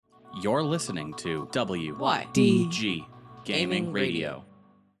You're listening to Why? WDG Gaming Gaming Radio. Radio.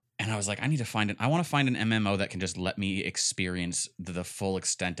 And I was like, I want to find an MMO that can just let me experience the full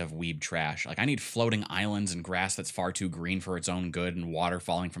extent of weeb trash. Like, I need floating islands and grass that's far too green for its own good, and water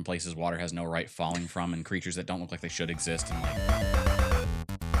falling from places water has no right falling from, and creatures that don't look like they should exist, and like...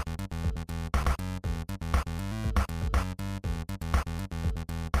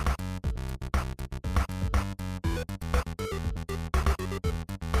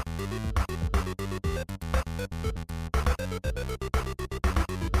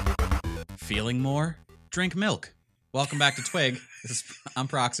 Feeling more? Drink milk. Welcome back to Twig. I'm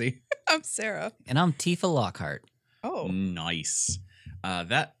Proxy. I'm Sarah. And I'm Tifa Lockhart. Oh. Nice.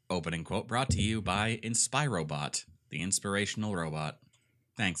 That opening quote brought to you by Inspirobot, the inspirational robot.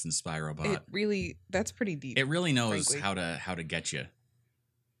 Thanks, Inspirobot. That's pretty deep. It really knows frankly. how to get you.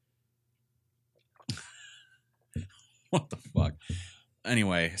 What the fuck?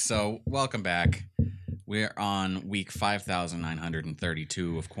 Anyway, so welcome back. We're on week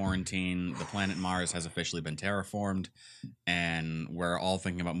 5,932 of quarantine. The planet Mars has officially been terraformed, and we're all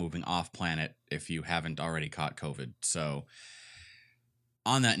thinking about moving off planet if you haven't already caught COVID. So,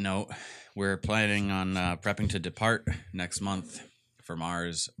 on that note, we're planning on prepping to depart next month for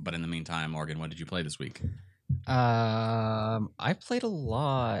Mars. But in the meantime, Morgan, what did you play this week? I played a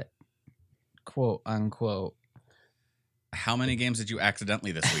lot, quote unquote. How many games did you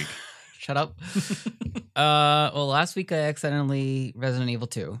accidentally this week? Shut up. Well, last week I accidentally Resident Evil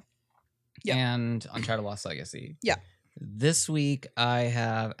 2. Yeah. And Uncharted Lost Legacy. Yeah. This week I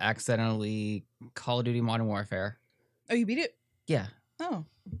have accidentally Call of Duty Modern Warfare. Oh, you beat it? Yeah. Oh.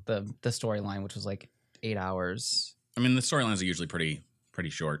 The storyline, which was like 8 hours. I mean, the storylines are usually pretty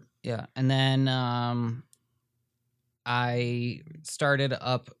short. Yeah. And then I started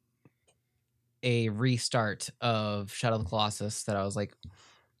up a restart of Shadow of the Colossus that I was like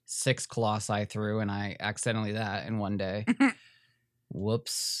 6 colossi through, and I accidentally that in one day.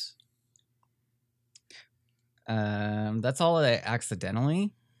 Whoops. That's all I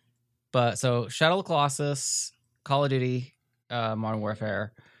accidentally. But so Shadow of the Colossus, Call of Duty, Modern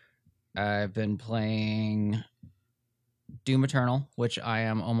Warfare. I've been playing Doom Eternal, which I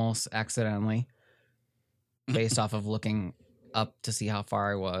am almost accidentally based off of looking up to see how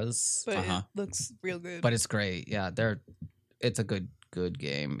far I was. But it looks real good. But it's great. Yeah, it's a good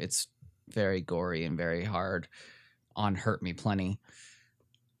game. It's very gory and very hard on Hurt Me Plenty.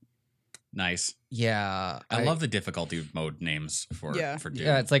 Nice. Yeah. I love the difficulty mode names for Doom.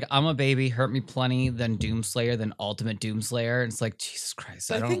 Yeah, it's like I'm a Baby, Hurt Me Plenty, then Doomslayer, then Ultimate Doomslayer. And it's like, Jesus Christ,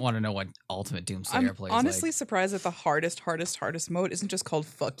 I don't want to know what Ultimate Doomslayer plays. I'm honestly like. surprised that the hardest mode isn't just called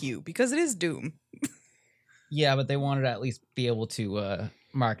Fuck You, because it is Doom. Yeah, but they wanted to at least be able to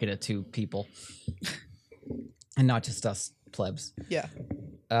market it to people and not just us plebs. Yeah.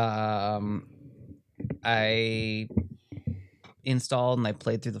 I installed and I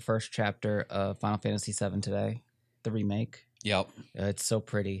played through the first chapter of Final Fantasy VII today, the remake. Yep. It's so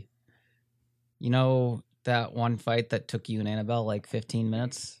pretty. You know that one fight that took you and Annabelle like 15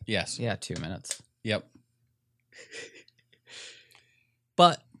 minutes? Yes. Yeah, 2 minutes. Yep.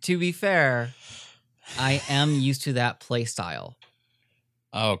 But to be fair, I am used to that play style.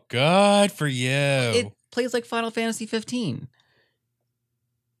 Oh, good for you. It plays like Final Fantasy 15.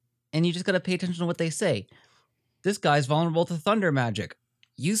 And you just gotta pay attention to what they say. This guy's vulnerable to thunder magic.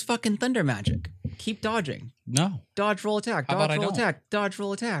 Use fucking thunder magic. Keep dodging. No. Dodge, roll, attack. How about Dodge, I roll, don't? attack. Dodge,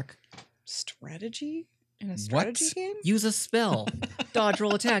 roll, attack. Strategy? In a strategy game? Use a spell. Dodge,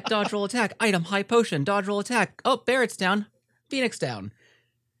 roll, attack. Dodge, roll, attack. Item, high potion. Dodge, roll, attack. Oh, Barrett's down. Phoenix down.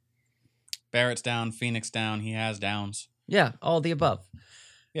 Barrett's down. Phoenix down. He has downs. Yeah, all the above.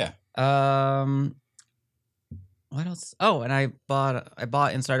 Yeah. What else? Oh, and I bought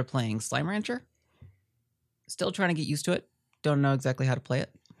and started playing Slime Rancher. Still trying to get used to it. Don't know exactly how to play it.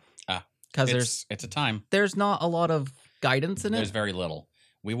 Because it's a time. There's not a lot of guidance in There's it. very little.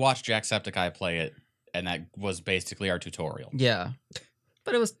 We watched Jacksepticeye play it, and that was basically our tutorial. Yeah.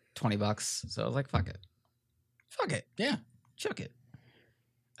 But it was $20, so I was like, fuck it. Fuck it. Yeah. Chuck it.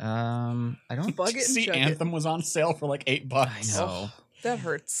 I don't Fuck it and see chuck it. Anthem was on sale for like $8. I know. Oh, that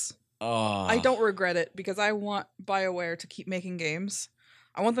hurts. Oh. I don't regret it, because I want BioWare to keep making games.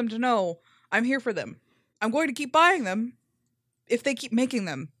 I want them to know I'm here for them. I'm going to keep buying them if they keep making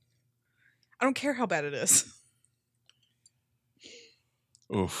them. I don't care how bad it is.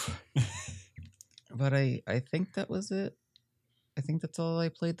 Oof. But I think that was it. I think that's all I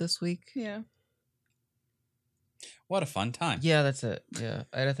played this week. Yeah. What a fun time. Yeah, that's it. Yeah,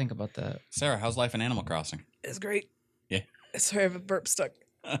 I had to think about that. Sarah, how's life in Animal Crossing? It's great. Yeah. Sorry, I have a burp stuck.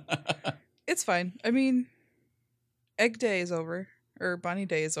 It's fine. I mean, Egg Day is over. or Bunny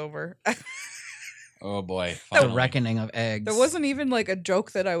Day is over. Oh boy. The finally. reckoning of eggs. There wasn't even like a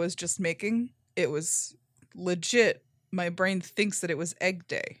joke that I was just making. It was legit. My brain thinks that it was Egg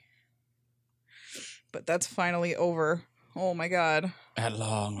Day. But that's finally over. Oh my god. At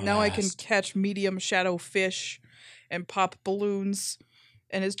long Now I can last. catch medium shadow fish and pop balloons.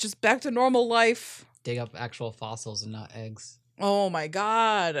 And it's just back to normal life. dig up actual fossils and not eggs. Oh my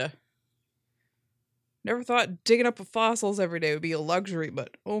god. Never thought digging up fossils every day would be a luxury,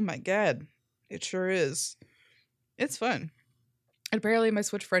 but oh my god. It sure is. It's fun. And apparently my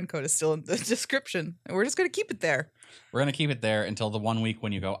Switch friend code is still in the description. And we're just going to keep it there. We're gonna keep it there until the 1 week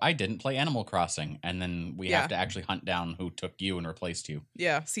when you go, I didn't play Animal Crossing, and then we Yeah. have to actually hunt down who took you and replaced you.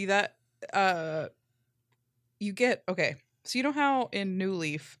 Yeah, see that? You get, okay. So you know how in New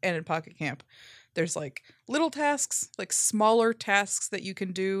Leaf and in Pocket Camp, there's like little tasks, like smaller tasks that you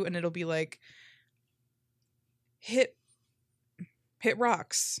can do, and it'll be like hit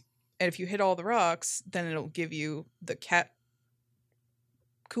rocks. And if you hit all the rocks, then it'll give you the cat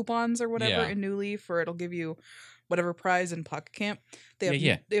coupons or whatever Yeah. in New Leaf, or it'll give you whatever prize in Pocket Camp. They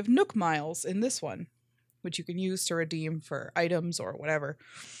Yeah, have They have Nook Miles in this one, which you can use to redeem for items or whatever.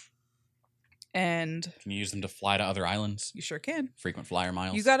 And Can you use them to fly to other islands? you sure can. Frequent flyer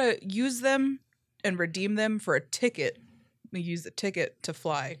miles. You gotta use them and redeem them for a ticket. You use the ticket to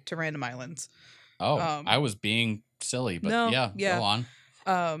fly to random islands. Oh, um, I was being silly, but No, yeah, yeah. go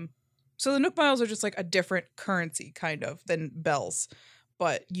on. So the Nook Miles are just like a different currency, kind of, than bells.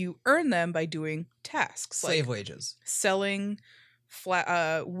 But you earn them by doing tasks Slave like wages. selling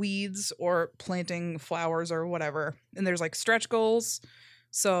weeds or planting flowers or whatever. And there's like stretch goals.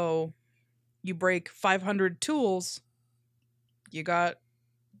 So you break 500 tools, you got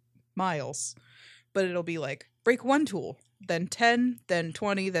miles. But it'll be like break one tool, then 10, then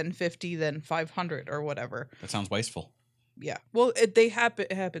 20, then 50, then 500 or whatever. That sounds wasteful. Yeah. Well, it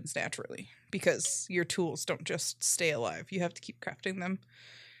happens naturally because your tools don't just stay alive. You have to keep crafting them.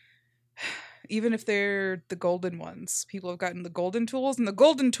 Even if they're the golden ones. People have gotten the golden tools and the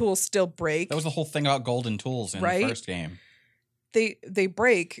golden tools still break. That was the whole thing about golden tools in Right? the first game. They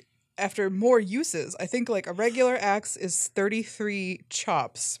break after more uses. I think like a regular axe is 33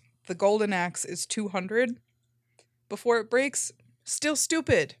 chops. The golden axe is 200 before it breaks. Still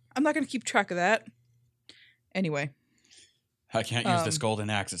stupid. I'm not going to keep track of that. Anyway. I can't use this Um, golden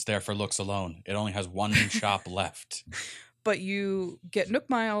axe. It's there for looks alone. It only has one chop left. But you get Nook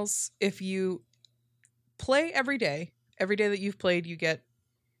Miles if you play every day. Every day that you've played, you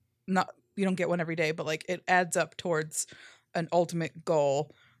don't get one every day, but like it adds up towards an ultimate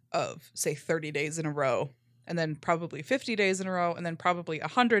goal of say 30 days in a row, and then probably 50 days in a row, and then probably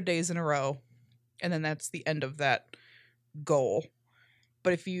 100 days in a row, and then that's the end of that goal.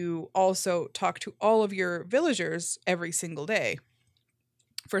 But if you also talk to all of your villagers every single day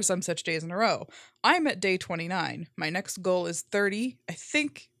for some such days in a row, I'm at day 29. My next goal is 30. I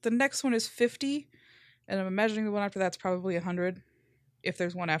think the next one is 50. And I'm imagining the one after that's probably 100, if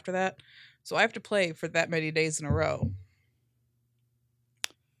there's one after that. So I have to play for that many days in a row.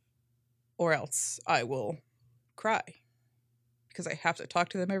 Or else I will cry. Because I have to talk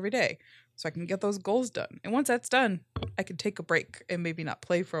to them every day. So I can get those goals done. And once that's done, I can take a break and maybe not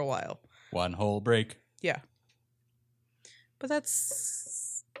play for a while. One whole break. Yeah. But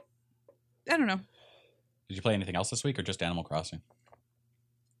that's... I don't know. Did you play anything else this week or just Animal Crossing?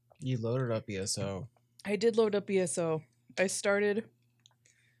 You loaded up ESO. I did load up ESO. I started...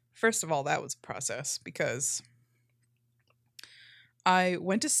 First of all, that was a process because I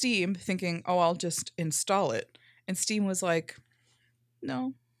went to Steam thinking, oh, I'll just install it. And Steam was like,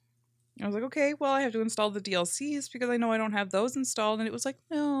 no. I was like, okay, well, I have to install the DLCs because I know I don't have those installed. And it was like,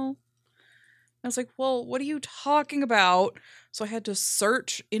 no. I was like, well, what are you talking about? So I had to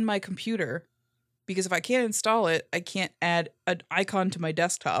search in my computer because if I can't install it, I can't add an icon to my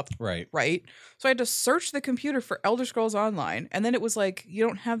desktop. Right. Right? So I had to search the computer for Elder Scrolls Online, and then it was like, you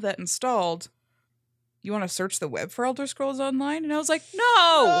don't have that installed. You want to search the web for Elder Scrolls Online? And I was like, no!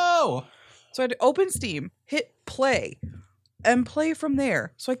 Oh! So I had to open Steam, hit play, and play from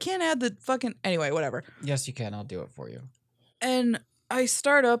there. So I can't add the fucking... Anyway, whatever. Yes, you can. I'll do it for you. And I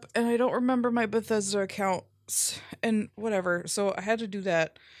start up, and I don't remember my Bethesda account, and whatever. So I had to do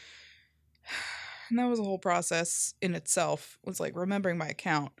that. And that was a whole process in itself, was like remembering my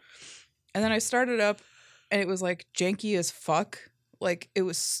account. And then I started up and it was like janky as fuck. Like it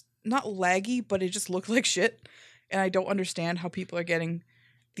was not laggy, but it just looked like shit. And I don't understand how people are getting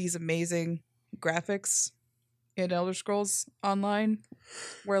these amazing graphics in Elder Scrolls Online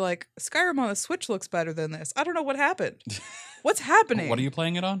where like Skyrim on the Switch looks better than this. I don't know what happened. What's happening? What are you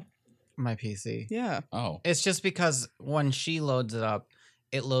playing it on? My PC. Yeah. Oh, It's just because when she loads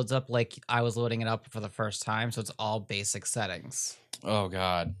it loads up like I was loading it up for the first time, so it's all basic settings. oh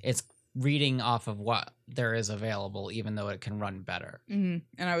God. It's reading off of what there is available, even though it can run better. And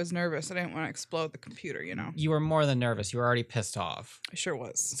I was nervous. I didn't want to explode the computer, you know. You were more than nervous. You were already pissed off. I sure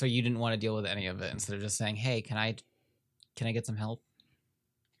was. So you didn't want to deal with any of it instead of just saying, "Hey, can I get some help?"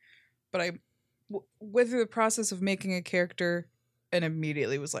 But I went through the process of making a character and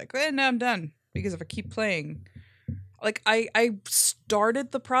immediately was like, no, I'm done. Because if I keep playing, like I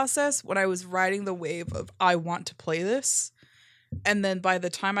started the process when I was riding the wave of I want to play this. And then by the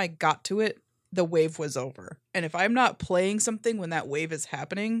time I got to it, the wave was over. And if I'm not playing something when that wave is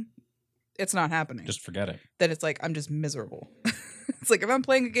happening, it's not happening. Just forget it. Then it's like I'm just miserable. It's like if I'm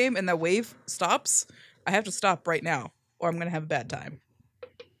playing a game and that wave stops, I have to stop right now or I'm going to have a bad time.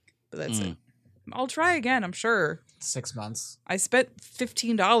 But that's it. I'll try again, I'm sure. 6 months. I spent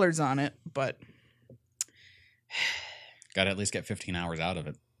 $15 on it, but Got to at least get 15 hours out of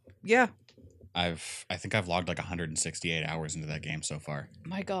it. yeah. I think I've logged like 168 hours into that game so far.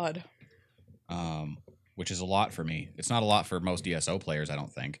 My God. Which is a lot for me. It's not a lot for most ESO players, I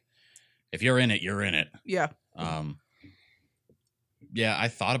don't think. If you're in it, you're in it. Yeah. Yeah, I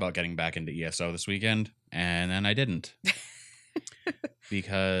thought about getting back into ESO this weekend, and then I didn't.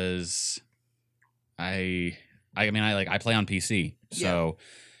 Because I play on PC, so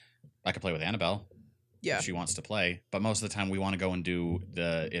I could play with Annabelle. Yeah. If she wants to play, but most of the time we want to go and do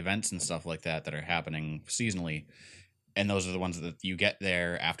the events and stuff like that are happening seasonally, and those are the ones that you get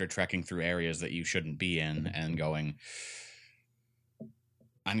there after trekking through areas that you shouldn't be in and going,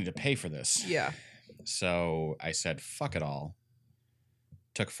 I need to pay for this. Yeah. So I said, fuck it all.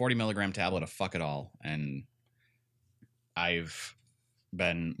 Took 40 milligram tablet of fuck it all, and I've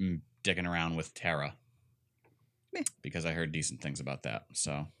been dicking around with Terra Meh. because I heard decent things about that.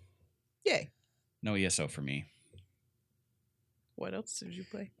 So Yay. no ESO for me. What else did you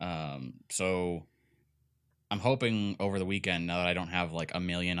play? So I'm hoping over the weekend, now that I don't have like a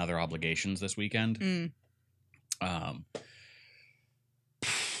million other obligations this weekend,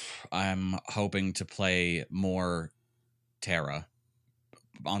 I'm hoping to play more Terra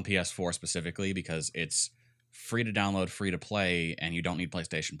on PS4 specifically because it's free to download, free to play, and you don't need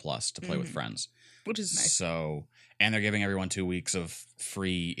PlayStation Plus to play with friends. Which is nice. So, and they're giving everyone 2 weeks of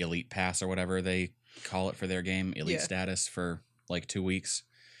free Elite Pass or whatever they call it for their game, Elite status for like 2 weeks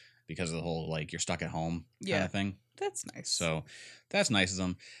because of the whole like you're stuck at home kind of thing. That's nice. So that's nice of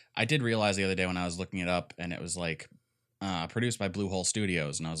them. I did realize the other day when I was looking it up and it was like produced by Blue Hole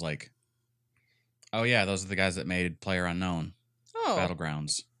Studios, and I was like, oh yeah, those are the guys that made PlayerUnknown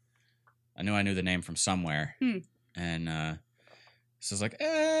Battlegrounds. I knew the name from somewhere. And so I was like,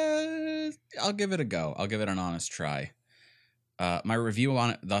 I'll give it a go. I'll give it an honest try. My review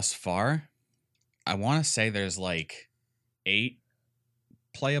on it thus far, I want to say there's like 8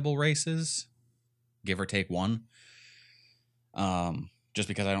 playable races, give or take 1. Just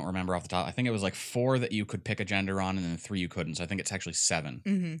because I don't remember off the top. I think it was like 4 that you could pick a gender on and then 3 you couldn't. So I think it's actually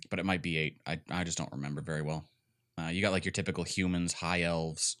 7, but it might be 8. I just don't remember very well. You got like your typical humans, high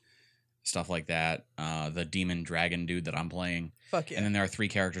elves, stuff like that. The demon dragon dude that I'm playing. Fuck yeah. And then there are 3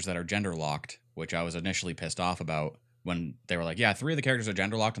 characters that are gender locked, which I was initially pissed off about when they were like, yeah, 3 of the characters are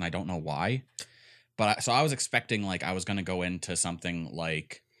gender locked and I don't know why. But so I was expecting like I was going to go into something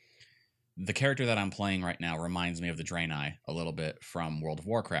like the character that I'm playing right now reminds me of the Draenei a little bit from World of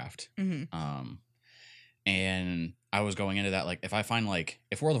Warcraft. And I was going into that like if I find like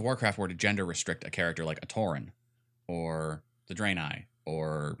if World of Warcraft were to gender restrict a character like a Tauren or the Draenei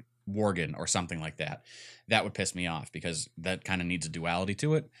or Worgen or something like that, that would piss me off because that kind of needs a duality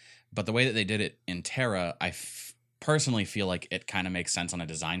to it. But the way that they did it in Terra, I personally feel like it kind of makes sense on a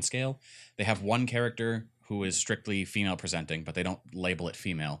design scale. They have one character who is strictly female presenting, but they don't label it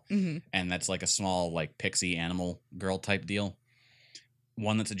female. And that's like a small like pixie animal girl type deal.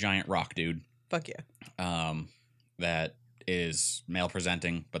 One that's a giant rock dude. Fuck yeah. That is male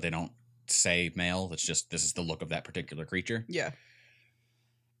presenting, but they don't say male. It's just this is the look of that particular creature. Yeah.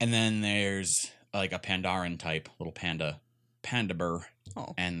 And then there's like a Pandaren type little panda burr.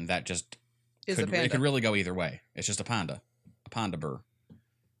 Oh. And that just Is a panda. it could really go either way. It's just a panda burr.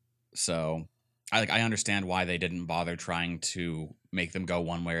 So I understand why they didn't bother trying to make them go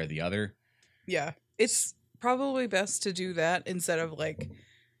one way or the other. Yeah. It's probably best to do that instead of like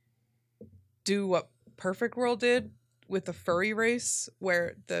do what Perfect World did with the furry race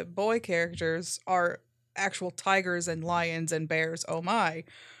where the boy characters are actual tigers and lions and bears. Oh my.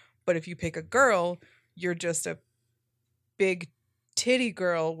 But if you pick a girl, you're just a big titty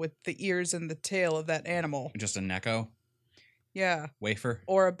girl with the ears and the tail of that animal. Just a Neko. Yeah. wafer.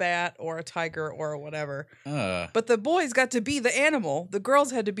 Or a bat or a tiger or whatever. Uh, But the boys got to be the animal. The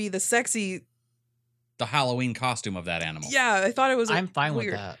girls had to be the sexy. the Halloween costume of that animal. Yeah, I thought it was I'm fine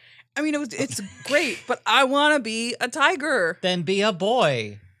weird. with that. I mean, it's great, but I want to be a tiger. Then be a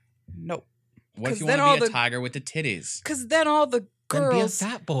boy. Nope. What if 'Cause you then want to be all a the- tiger with the titties? Because then all the Then be a girls,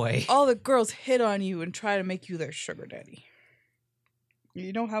 fat boy. all the girls hit on you and try to make you their sugar daddy.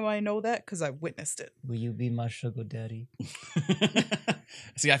 You know how I know that? Because I witnessed it. Will you be my sugar daddy?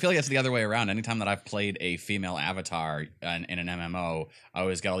 See, I feel like it's the other way around. Anytime that I've played a female avatar in an MMO, I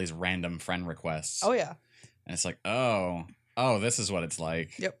always get all these random friend requests. Oh yeah, And it's like, oh, this is what it's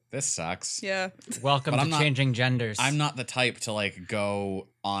like. Yep. This sucks. yeah. Welcome But to I'm not- changing genders. I'm not the type to like go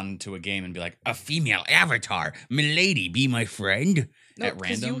onto a game and be like, a female avatar, milady, be my friend No, at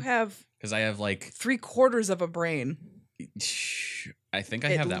because you random. have Because I have like, 3/4 of a brain. I think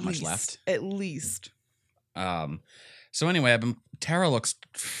I at have that much least. left. At least. So anyway, Terra looks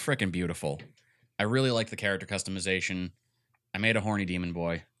freaking beautiful. I really like the character customization. I made a horny demon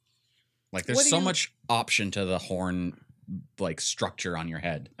boy. Like, there's What do so you- much option to the horn, like, structure on your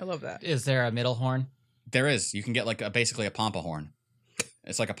head. I love that. Is there a middle horn? There is. You can get like basically a pompa horn.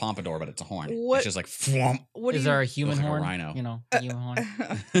 It's like a pompadour, but it's a horn. What- It's just like thwomp. What do Is you? there a human like a horn? rhino. You know, a human horn.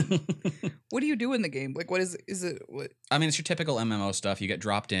 What do you do in the game? Like, what is it? What? I mean, it's your typical MMO stuff. You get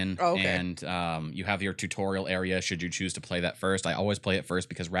dropped in, Oh, okay. and you have your tutorial area. Should you choose to play that first, I always play it first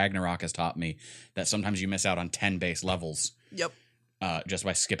because Ragnarok has taught me that sometimes you miss out on 10 base levels Yep. just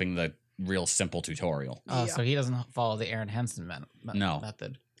by skipping the real simple tutorial. Oh, Yeah. so he doesn't follow the Aaron Henson No.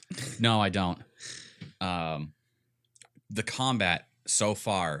 method. No, I don't. The combat so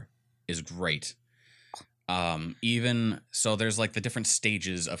far is great. Even so, there's like the different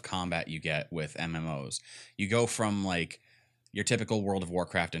stages of combat you get with MMOs. You go from like your typical World of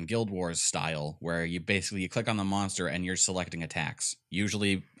Warcraft and Guild Wars style, where you basically you click on the monster and you're selecting attacks,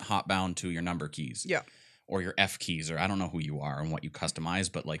 usually hot bound to your number keys. Yeah. Or your F keys, or I don't know who you are and what you customize,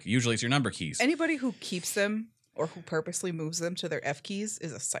 but like usually it's your number keys. Anybody who keeps them or who purposely moves them to their F keys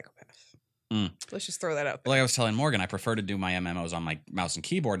is a psychopath. Mm. Let's just throw that out there. Like I was telling Morgan, I prefer to do my MMOs on my mouse and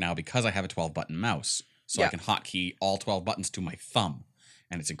keyboard now because I have a 12-button mouse. So I Yeah. can hotkey all 12 buttons to my thumb,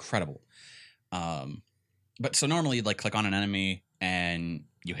 and it's incredible. But so normally you'd like click on an enemy and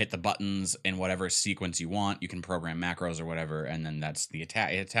you hit the buttons in whatever sequence you want. You can program macros or whatever, and then that's the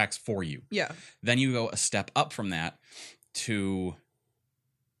attack. It attacks for you. Yeah. Then you go a step up from that to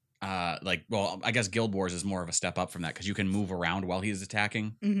I guess Guild Wars is more of a step up from that because you can move around while he's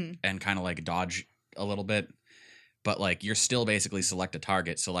attacking Mm-hmm. and kind of like dodge a little bit. But like you're still basically select a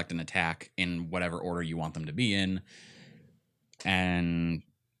target, select an attack in whatever order you want them to be in. And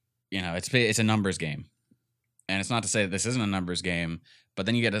you know, it's a numbers game. And it's not to say that this isn't a numbers game, but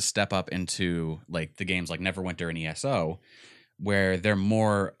then you get to step up into like the games like Neverwinter and ESO, where they're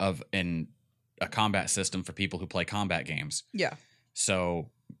more of a combat system for people who play combat games. Yeah. So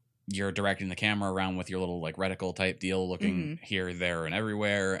you're directing the camera around with your little like reticle type deal, looking here, there, and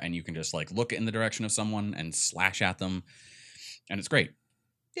everywhere, and you can just like look in the direction of someone and slash at them, and it's great.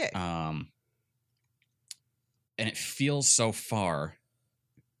 Yeah. And it feels so far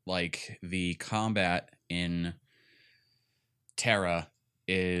like the combat in Terra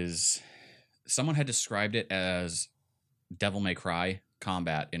is someone had described it as Devil May Cry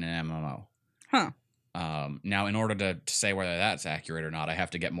combat in an MMO. Huh. Now, in order to say whether that's accurate or not, I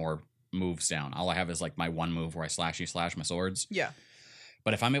have to get more moves down. All I have is like my one move where I slash my swords. Yeah.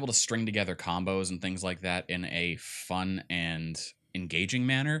 But if I'm able to string together combos and things like that in a fun and engaging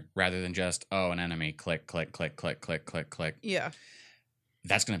manner, rather than just, oh, an enemy, click, click, click, click, click, click, click, Yeah.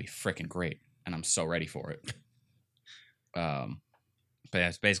 that's going to be freaking great. And I'm so ready for it. But yeah,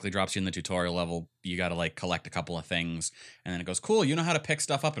 it basically drops you in the tutorial level. You got to like collect a couple of things. And then it goes, cool, you know how to pick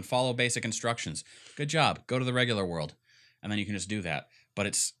stuff up and follow basic instructions. Good job. Go to the regular world. And then you can just do that. But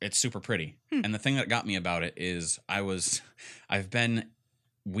it's super pretty. And the thing that got me about it is I've been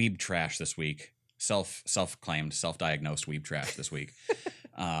weeb trash this week. Self-claimed, self-diagnosed weeb trash this week.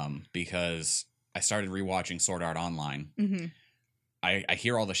 Because I started rewatching Sword Art Online. Mm-hmm. I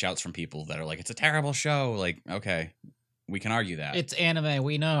hear all the shouts from people that are like, it's a terrible show. Like, okay, we can argue that. It's anime,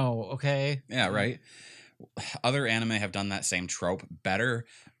 we know, okay? Yeah, right. Other anime have done that same trope better,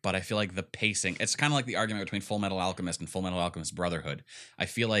 but I feel like the pacing, it's kind of like the argument between Full Metal Alchemist and Full Metal Alchemist Brotherhood. I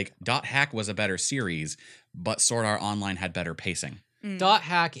feel like Dot Hack was a better series, but Sword Art Online had better pacing. Dot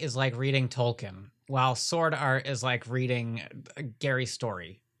Hack is like reading Tolkien, while Sword Art is like reading Gary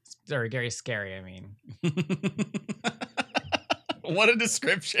Story. Or Gary Scary, I mean. What a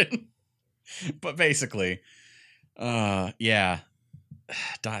description. But basically, yeah.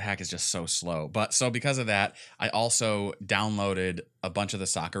 .hack is just so slow. But so because of that, I also downloaded a bunch of the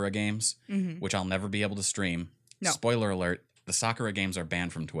Sakura games, Hmm. which I'll never be able to stream. No. Spoiler alert: the Sakura games are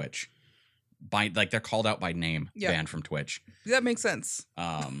banned from Twitch. They're called out by name, Yeah. banned from Twitch. That makes sense.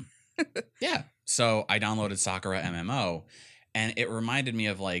 Yeah. So I downloaded Sakura MMO, and it reminded me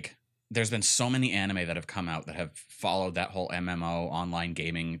of like there's been so many anime that have come out that have followed that whole MMO online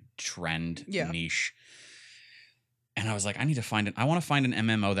gaming trend niche. And I was like, I want to find an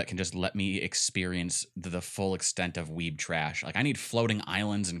MMO that can just let me experience the full extent of weeb trash. Like I need floating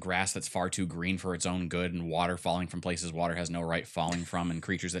islands and grass that's far too green for its own good, and water falling from places water has no right falling from, and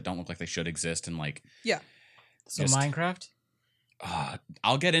creatures that don't look like they should exist, and like So Just- Minecraft?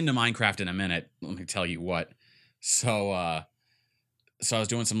 I'll get into Minecraft in a minute. Let me tell you what. So I was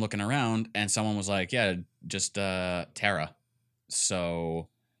doing some looking around, and someone was like, "Yeah, just Terra." So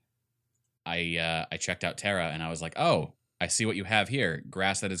I checked out Terra, and I was like, "Oh, I see what you have here: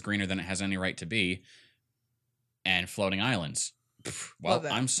 grass that is greener than it has any right to be, and floating islands." Well, Love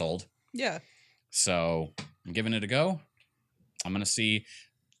that. I'm sold. Yeah. So I'm giving it a go. I'm gonna see.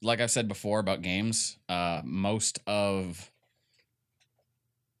 Like I've said before about games, most of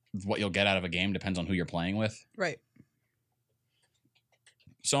what you'll get out of a game depends on who you're playing with. Right.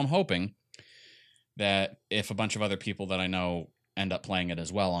 So I'm hoping that if a bunch of other people that I know end up playing it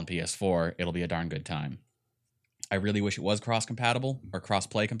as well on PS4, it'll be a darn good time. I really wish it was cross-compatible or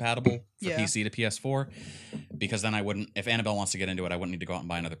cross-play compatible for Yeah. PC to PS4, because then I wouldn't, if Annabelle wants to get into it, I wouldn't need to go out and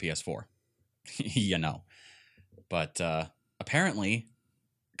buy another PS4. You know. But apparently,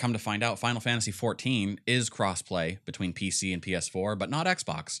 come to find out, Final Fantasy XIV is cross-play between PC and PS4, but not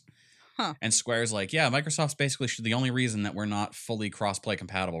Xbox. Huh. And Square's like, yeah, Microsoft's basically the only reason that we're not fully cross-play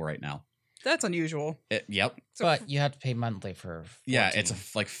compatible right now. That's unusual. Yep. So But you have to pay monthly for 14. Yeah,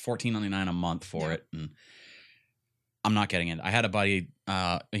 it's like $14.99 a month for Yeah. it, and I'm not getting it. I had a buddy,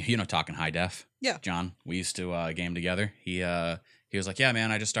 talking high def. Yeah. John. We used to game together. He was like, "Yeah,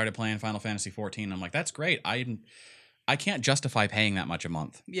 man, I just started playing Final Fantasy 14." I'm like, "That's great. I can't justify paying that much a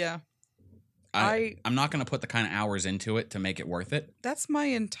month. yeah. I'm not going to put the kind of hours into it to make it worth it." That's my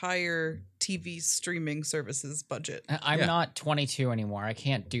entire TV streaming services budget. I'm Yeah. not 22 anymore. I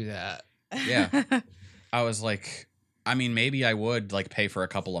can't do that. Yeah. I was like, I mean, maybe I would like pay for a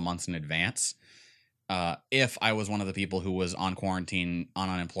couple of months in advance. If I was one of the people who was on quarantine, on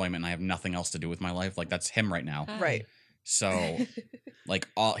unemployment, and I have nothing else to do with my life, like that's him right now. Right. So, like,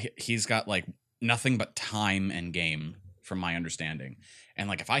 he's got like nothing but time and game, from my understanding. And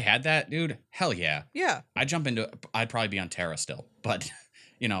like, if I had that, dude, hell yeah, Yeah. I'd jump into it. I'd probably be on Terra still, but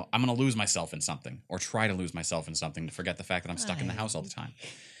I'm gonna lose myself in something, or try to lose myself in something, to forget the fact that I'm stuck in the house all the time.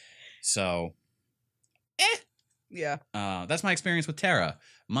 So, Yeah. that's my experience with Terra.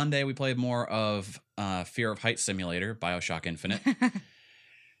 Monday, we played more of Fear of Heights Simulator, BioShock Infinite.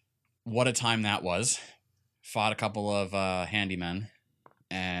 What a time that was. Fought a couple of handymen,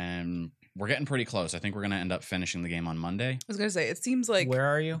 and we're getting pretty close. I think we're going to end up finishing the game on Monday. I was gonna say, it seems like Where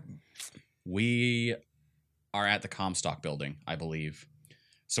are you? We are at the Comstock building, I believe.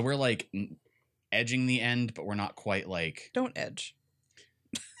 So we're like edging the end, but we're not quite like... don't edge.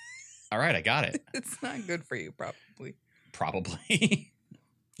 All right, I got it. It's not good for you, probably. Probably.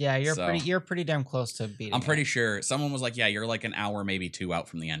 Yeah, you're So- pretty damn close to beating. I'm pretty it. sure someone was like, yeah, you're like an hour, maybe 2 out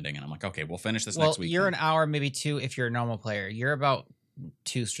from the ending. And I'm like, okay, we'll finish this Well, next week. you're then. an hour, maybe 2 if you're a normal player. You're about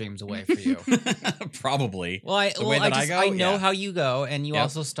 2 streams away for you. Probably. Well, The way that I go? I know Yeah. how you go, and you Yep.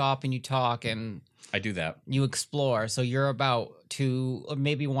 also stop and you talk and I do that. you explore. So you're about 2,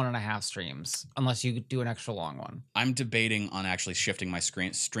 maybe 1.5 streams, unless you do an extra long one. I'm debating on actually shifting my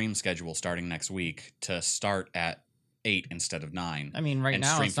stream schedule starting next week to start at 8 instead of 9. I mean, right And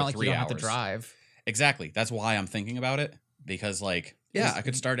now stream it's for not like you 3 don't have to hours. drive. Exactly. That's why I'm thinking about it. Because, like, yeah, Yes. I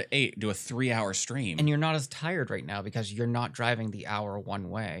could start at 8, do a 3-hour stream. And you're not as tired right now because you're not driving the hour one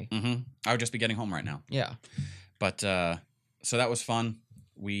way. I would just be getting home right now. Yeah. But, so that was fun.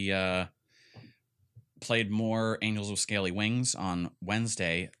 We played more Angels with Scaly Wings on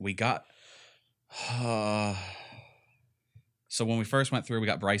Wednesday. We got... So when we first went through, we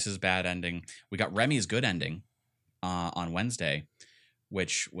got Bryce's bad ending. We got Remy's good ending on Wednesday,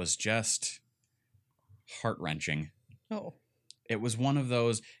 which was just heart-wrenching. Oh. It was one of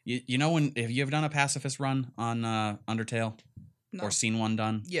those... You know when... Have you ever done a pacifist run on Undertale? No. Or seen one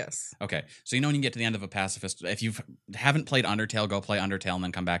done? Yes. Okay, so you know when you get to the end of a pacifist, if you haven't played Undertale, go play Undertale and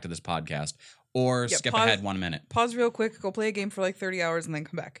then come back to this podcast, or Yeah, skip pause- ahead 1 minute. Pause real quick, go play a game for like 30 hours and then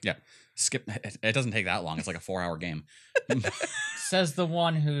come back. Yeah, skip. It doesn't take that long. It's like a 4-hour game. Says the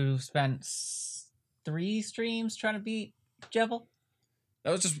one who spent 3 streams trying to beat Jevil.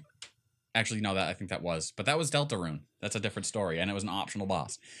 That was just Actually, no, I think that was. But that was Deltarune. That's a different story, and it was an optional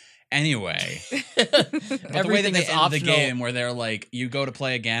boss. Anyway. But the way that they end the game where they're like, you go to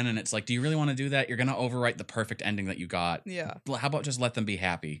play again, and it's like, do you really want to do that? You're going to overwrite the perfect ending that you got. Yeah. How about just let them be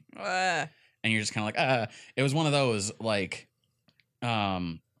happy? Uh, And you're just kind of like, It was one of those, like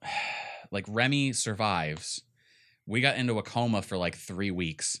Remy survives. We got into a coma for like 3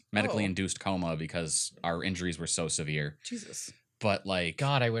 weeks, medically Oh. induced coma because our injuries were so severe. Jesus. But like,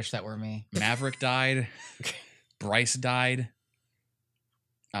 God, I wish that were me. Maverick died, Bryce died,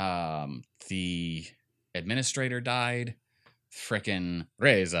 the administrator died, frickin'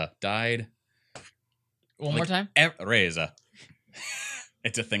 Reza died. One more time? Reza.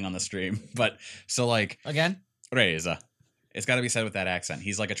 It's a thing on the stream. But so like, Again? Reza. It's got to be said with that accent.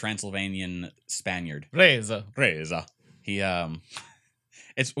 He's like a Transylvanian Spaniard. Reza. He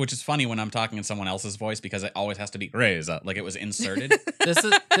which is funny when I'm talking in someone else's voice because it always has to be Reza, like it was inserted.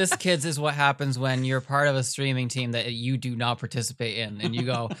 This kids is what happens when you're part of a streaming team that you do not participate in, and you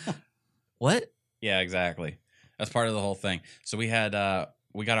go, "What?" Yeah, exactly. That's part of the whole thing. So we got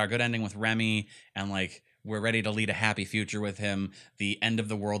our good ending with Remy, and like we're ready to lead a happy future with him. The end of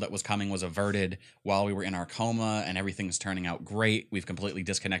the world that was coming was averted while we were in our coma, and everything's turning out great. We've completely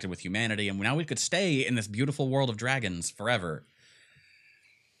disconnected with humanity, and now we could stay in this beautiful world of dragons forever.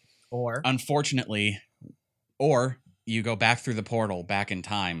 Or Unfortunately, or you go back through the portal back in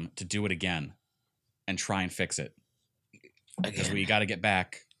time to do it again and try and fix it. Because we got to get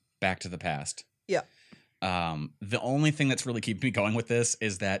back to the past. Yeah. The only thing that's really keeping me going with this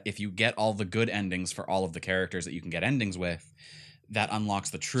is that if you get all the good endings for all of the characters that you can get endings with, that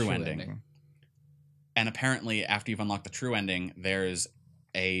unlocks the true ending. And apparently, after you've unlocked the true ending, there's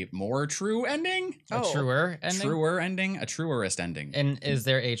a more true ending? A truer ending? Truer ending? A truerist ending. And is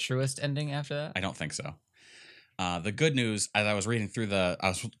there a truest ending after that? I don't think so. The good news, as I was reading through I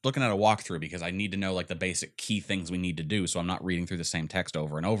was looking at a walkthrough because I need to know like the basic key things we need to do, so I'm not reading through the same text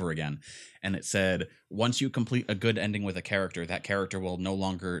over and over again. And it said, once you complete a good ending with a character, that character will no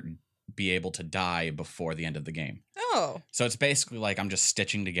longer be able to die before the end of the game. Oh. So it's basically like I'm just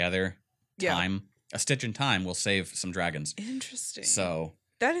stitching together time. A stitch in time will save some dragons. Interesting. So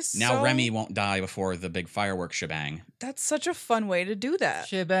that is now Remy won't die before the big fireworks shebang. That's such a fun way to do that.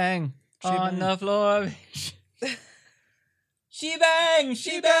 Shebang on the floor.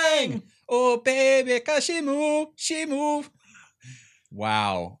 Shebang. Oh baby, 'cause she move.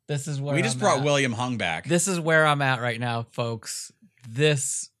 Wow. This is where we just brought William Hung back. This is where I'm at right now, folks.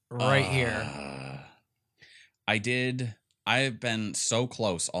 This right here. I've been so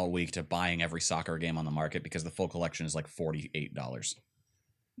close all week to buying every soccer game on the market because the full collection is like $48.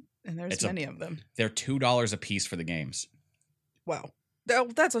 And there's many of them. They're $2 a piece for the games. Wow.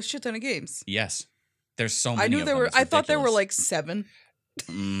 That's a shit ton of games. Yes. There's so many. I knew of there them. were. It's I thought there were ridiculous. like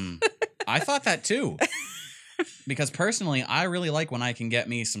 7. I thought that too. Because personally, I really like when I can get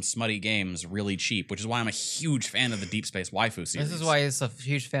me some smutty games really cheap, which is why I'm a huge fan of the Deep Space Waifu series. This is why he's a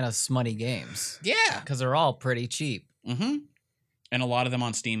huge fan of smutty games. Yeah. Because they're all pretty cheap. Mm-hmm. And a lot of them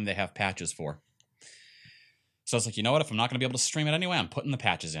on Steam, they have patches for. So it's like, you know what? If I'm not going to be able to stream it anyway, I'm putting the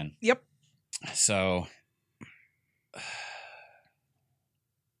patches in. Yep. So,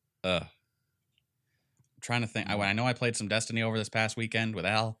 I'm trying to think. I know I played some Destiny over this past weekend with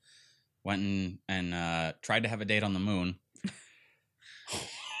Al. Went and tried to have a date on the moon.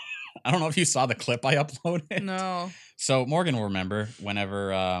 I don't know if you saw the clip I uploaded. No. So Morgan will remember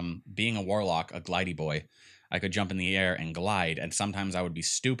whenever being a warlock, a glidey boy, I could jump in the air and glide, and sometimes I would be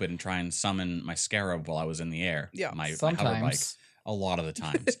stupid and try and summon my scarab while I was in the air. Yeah. My hover bike. A lot of the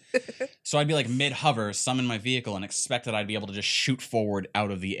times. So I'd be like mid-hover, summon my vehicle, and expect that I'd be able to just shoot forward out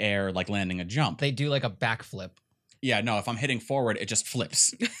of the air like landing a jump. They do like a backflip. Yeah, no, if I'm hitting forward, it just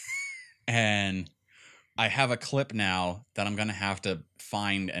flips. And I have a clip now that I'm going to have to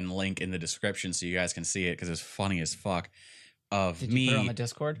find and link in the description so you guys can see it because it's funny as fuck. Of Did me you put it on the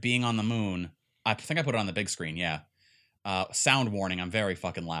Discord? being on the moon. I think I put it on the big screen, yeah. Sound warning, I'm very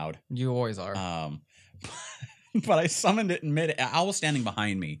fucking loud. You always are. But I summoned it in mid. Al was standing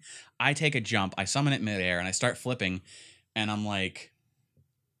behind me. I take a jump. I summon it midair, and I start flipping. And I'm like,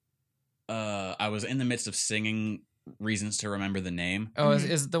 I was in the midst of singing "Reasons to Remember the Name." Oh,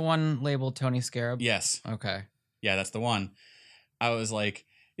 is the one labeled Tony Scarab? Yes. Okay. Yeah, that's the one. I was like,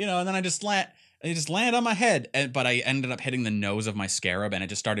 and then I just land on my head, but I ended up hitting the nose of my scarab, and it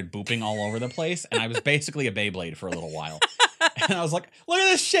just started booping all over the place. And I was basically a Beyblade for a little while. And I was like, look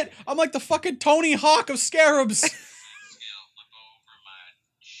at this shit. I'm like the fucking Tony Hawk of scarabs.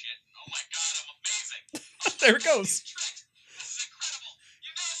 There it goes.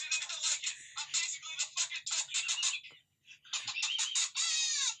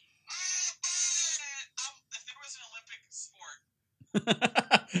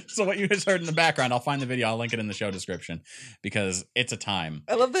 So what you just heard in the background, I'll find the video. I'll link it in the show description because it's a time.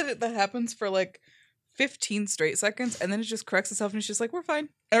 I love that that happens for like 15 straight seconds, and then it just corrects itself, and it's just like, we're fine.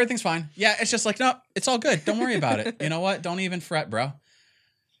 Everything's fine. Yeah, it's just like, no, it's all good. Don't worry about it. You know what? Don't even fret, bro.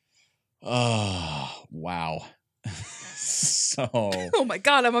 Oh, wow. So. Oh my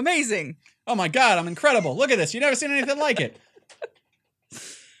god, I'm amazing. Oh my god, I'm incredible. Look at this. You've never seen anything like it.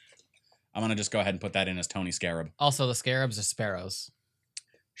 I'm going to just go ahead and put that in as Tony Scarab. Also, the scarabs are sparrows.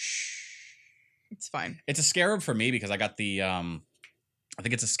 Shh. It's fine. It's a scarab for me because I got the, I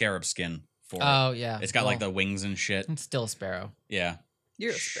think it's a scarab skin for it. Oh, yeah. It's got like the wings and shit. It's still a sparrow. Yeah.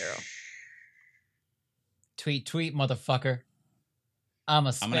 You're a sparrow. Tweet, motherfucker. I'm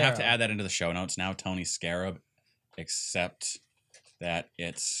a sparrow. I'm going to have to add that into the show notes now, Tony Scarab, except that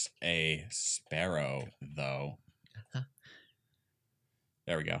it's a sparrow, though.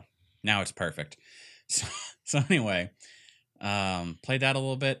 There we go. Now it's perfect. So anyway, played that a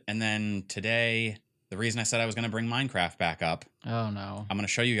little bit. And then today, the reason I said I was going to bring Minecraft back up, Oh, no. I'm going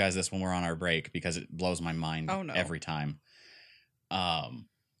to show you guys this when we're on our break because it blows my mind Oh, no. every time.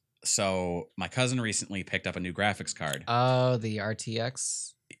 So my cousin recently picked up a new graphics card. Oh, the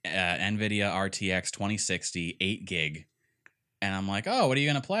RTX. NVIDIA RTX 2060, 8 gig. And I'm like, oh, what are you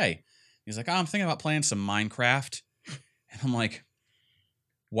going to play? He's like, oh, I'm thinking about playing some Minecraft. And I'm like,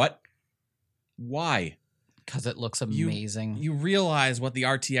 what? Why? Because it looks amazing. You realize what the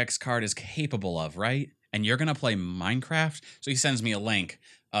RTX card is capable of, right? And you're going to play Minecraft? So he sends me a link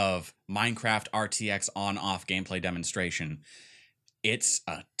of Minecraft RTX on-off gameplay demonstration. It's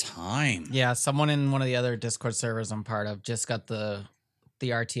a time. Yeah, someone in one of the other Discord servers I'm part of just got the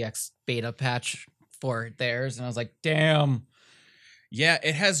RTX beta patch for theirs, and I was like, damn. Yeah,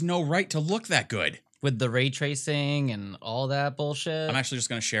 it has no right to look that good. With the ray tracing and all that bullshit. I'm actually just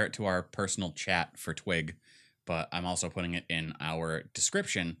going to share it to our personal chat for Twig, but I'm also putting it in our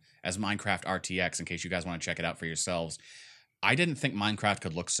description as Minecraft RTX in case you guys want to check it out for yourselves. I didn't think Minecraft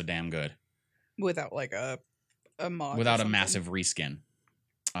could look so damn good Without like a mod. without or a something. massive reskin.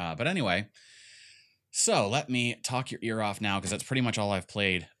 But anyway, so let me talk your ear off now because that's pretty much all I've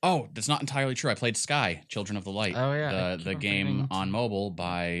played. Oh, that's not entirely true. I played Sky, Children of the Light. Oh, yeah. The game on mobile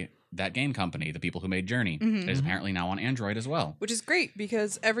by that game company, the people who made Journey. Mhm. It is apparently now on Android as well. Which is great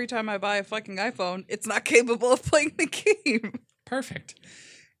because every time I buy a fucking iPhone, it's not capable of playing the game. Perfect.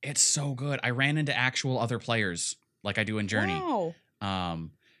 It's so good. I ran into actual other players like I do in Journey. Wow.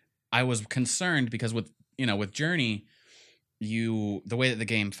 I was concerned because with Journey, the way that the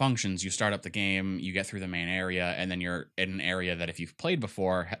game functions, you start up the game, you get through the main area, and then you're in an area that if you've played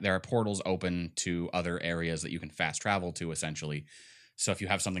before, there are portals open to other areas that you can fast travel to, essentially. So if you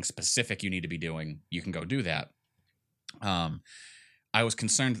have something specific you need to be doing, you can go do that. I was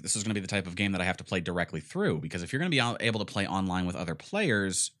concerned that this was going to be the type of game that I have to play directly through, because if you're going to be able to play online with other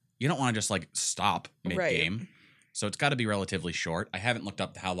players, you don't want to just like stop mid-game. Right. So it's got to be relatively short. I haven't looked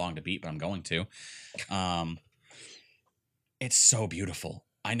up how long to beat, but I'm going to. It's so beautiful.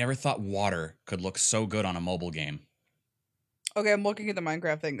 I never thought water could look so good on a mobile game. Okay, I'm looking at the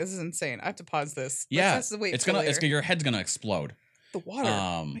Minecraft thing. This is insane. I have to pause this. Yeah, Let's have to wait it's till gonna. later. Your head's gonna explode. The water.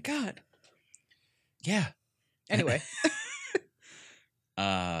 Oh my god. Yeah. Anyway.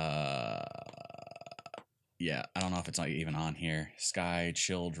 Yeah. I don't know if it's like even on here. Sky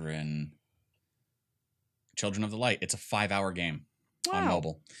Children of the Light. It's a 5-hour game on Wow.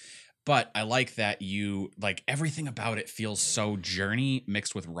 mobile. But I like that everything about it feels so Journey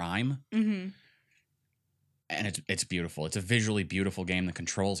mixed with Rhyme. Mm-hmm. And it's beautiful. It's a visually beautiful game. The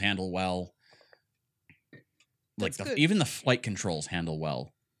controls handle well. That's good. Even the flight controls handle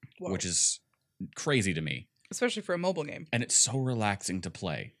well, Whoa. which is crazy to me. Especially for a mobile game. And it's so relaxing to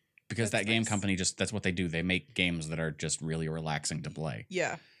play because That's that game nice. company that's what they do. They make games that are just really relaxing to play.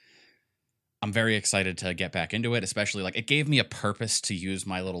 Yeah. I'm very excited to get back into it, especially it gave me a purpose to use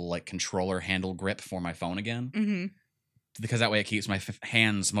my little controller handle grip for my phone again. Mm-hmm. Because that way it keeps my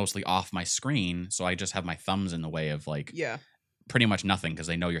hands mostly off my screen, so I just have my thumbs in the way of Yeah. pretty much nothing because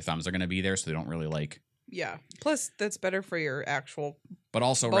they know your thumbs are going to be there, so they don't really Yeah. Plus, that's better for your actual But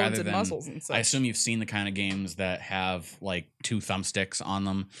also bones rather and than muscles and such. I assume you've seen the kind of games that have 2 thumbsticks on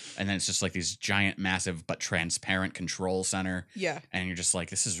them, and then it's just these giant, massive but transparent control center, Yeah. and you're just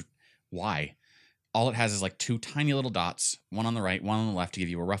this is why. All it has is 2 tiny little dots, one on the right, one on the left, to give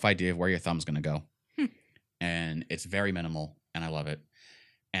you a rough idea of where your thumb's going to go. And it's very minimal, and I love it.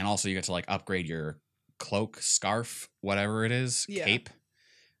 And also you get to upgrade your cloak, scarf, whatever it is, Yeah. cape.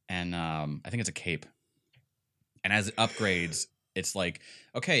 And I think it's a cape. And as it upgrades, it's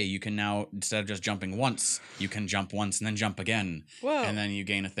okay, you can now, instead of just jumping once, you can jump once and then jump again. Whoa. And then you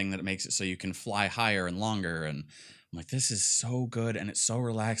gain a thing that makes it so you can fly higher and longer and I'm like, this is so good and it's so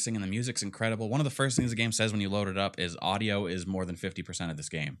relaxing and the music's incredible. One of the first things the game says when you load it up is audio is more than 50% of this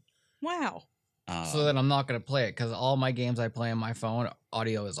game. Wow. So then I'm not gonna play it because all my games I play on my phone,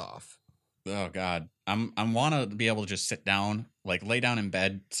 audio is off. Oh God, I want to be able to just sit down, like lay down in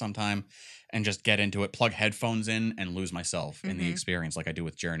bed sometime, and just get into it. Plug headphones in and lose myself in the Mhm. experience, like I do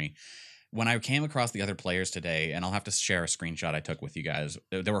with Journey. When I came across the other players today, and I'll have to share a screenshot I took with you guys.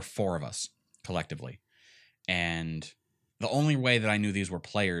 There were 4 of us collectively, and the only way that I knew these were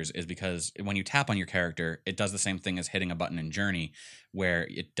players is because when you tap on your character, it does the same thing as hitting a button in Journey, where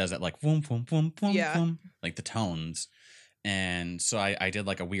it does it like boom, boom, boom, boom, Yeah. boom, like the tones. And so I did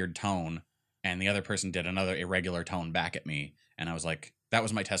like a weird tone, and the other person did another irregular tone back at me. And I was like, that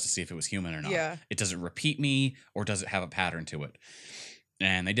was my test to see if it was human or not. Yeah. It does it repeat me or does it have a pattern to it?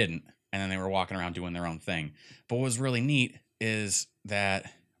 And they didn't. And then they were walking around doing their own thing. But what was really neat is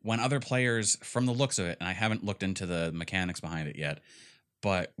that when other players, from the looks of it, and I haven't looked into the mechanics behind it yet,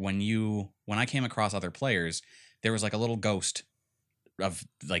 but when I came across other players, there was like a little ghost of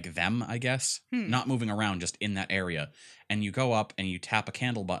like them, I guess, not moving around, just in that area. And you go up and you tap a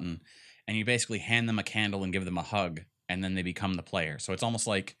candle button and you basically hand them a candle and give them a hug, and then they become the player. So it's almost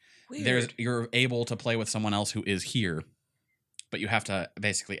like Weird. you're able to play with someone else who is here, but you have to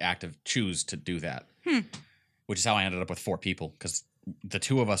basically choose to do that. Which is how I ended up with 4 people, because the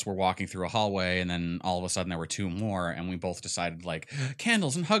 2 of us were walking through a hallway, and then all of a sudden there were 2 more, and we both decided like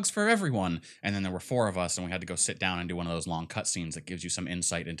candles and hugs for everyone. And then there were 4 of us, and we had to go sit down and do one of those long cutscenes that gives you some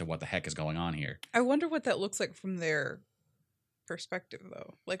insight into what the heck is going on here. I wonder what that looks like from their perspective,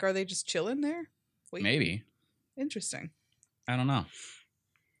 though. Like, are they just chilling there? Wait, Maybe. Interesting. I don't know.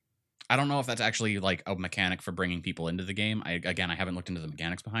 I don't know if that's actually like a mechanic for bringing people into the game. I haven't looked into the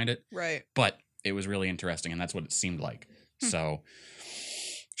mechanics behind it, Right. but it was really interesting, and that's what it seemed like. So,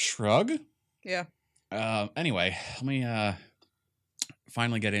 shrug. Yeah. Anyway, let me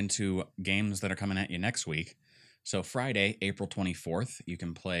finally get into games that are coming at you next week. So Friday, April 24th, you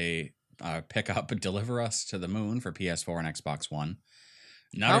can pick up Deliver Us to the Moon for PS4 and Xbox One.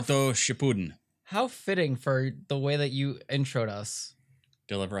 Naruto Shippuden. How fitting for the way that you introed us.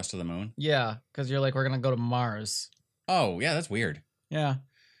 Deliver Us to the Moon? Yeah, because you're like, we're gonna go to Mars. Oh, yeah, that's weird. Yeah.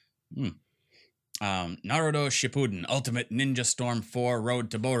 Naruto Shippuden Ultimate Ninja Storm 4 Road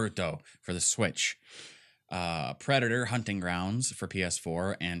to Boruto for the Switch. Predator Hunting Grounds for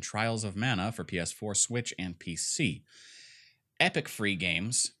PS4 and Trials of Mana for PS4, Switch, and PC. Epic free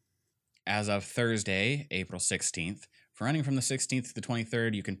games as of Thursday, April 16th. For running from the 16th to the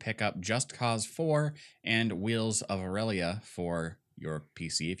 23rd, you can pick up Just Cause 4 and Wheels of Aurelia for your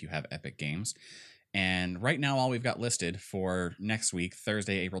PC if you have Epic Games. And right now, all we've got listed for next week,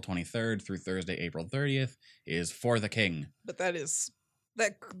 Thursday, April 23rd through Thursday, April 30th, is For the King. But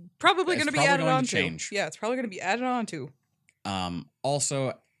probably going to be added on to. Change. Yeah, it's probably going to be added on to. Also,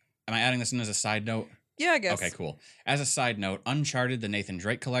 am I adding this in as a side note? Yeah, I guess. Okay, cool. As a side note, Uncharted, the Nathan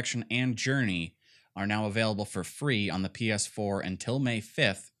Drake Collection, and Journey are now available for free on the PS4 until May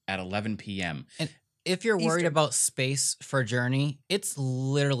 5th at 11 p.m. And if you're worried Eastern. about space for Journey, it's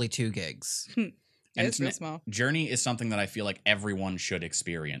literally 2 gigs. And It's real small. Journey is something that I feel like everyone should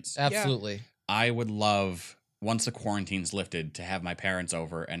experience. Absolutely. I would love, once the quarantine's lifted, to have my parents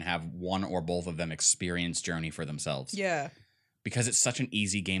over and have one or both of them experience Journey for themselves. Yeah. Because it's such an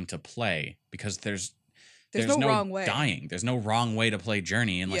easy game to play. Because there's no wrong way. dying. There's no wrong way to play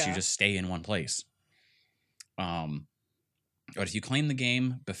Journey unless you Yeah. just stay in one place. But if you claim the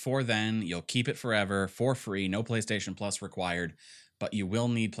game before then, you'll keep it forever for free, no PlayStation Plus required, but you will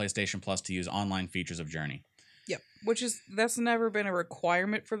need PlayStation Plus to use online features of Journey. Yep. That's never been a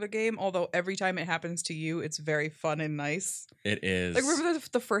requirement for the game, although every time it happens to you, it's very fun and nice. It is. Like, remember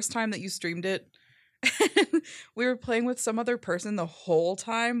the first time that you streamed it? We were playing with some other person the whole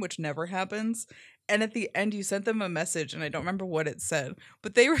time, which never happens. And at the end, you sent them a message, and I don't remember what it said,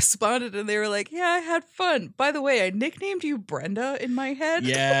 but they responded and they were like, "Yeah, I had fun. By the way, I nicknamed you Brenda in my head."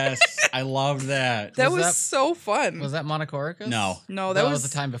 Yes, I loved that. That Was was that- so fun. Was that Monocoricus? No. No, that was the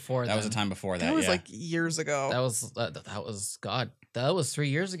time before. That was the time before that. That was yeah. like years ago. That was God. That was 3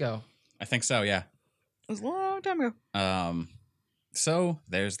 years ago. I think so. Yeah. It was a long time ago. So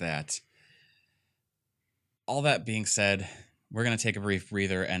there's that. All that being said, we're going to take a brief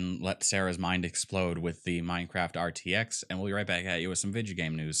breather and let Sarah's mind explode with the Minecraft RTX, and we'll be right back at you with some video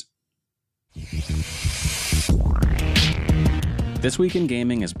game news. This Week in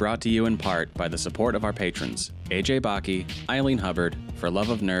Gaming is brought to you in part by the support of our patrons, AJ Baki, Eileen Hubbard, For Love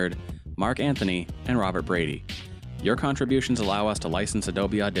of Nerd, Mark Anthony, and Robert Brady. Your contributions allow us to license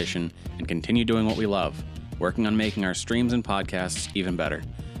Adobe Audition and continue doing what we love, working on making our streams and podcasts even better.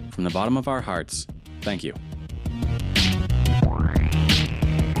 From the bottom of our hearts, thank you.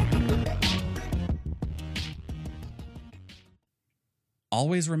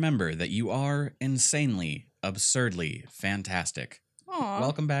 always remember that you are insanely, absurdly fantastic. Aw.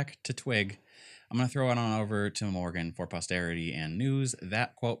 Welcome back to Twig. I'm going to throw it on over to Morgan for posterity and news.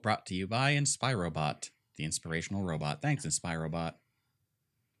 That quote brought to you by Inspirobot, the inspirational robot. Thanks, Inspirobot.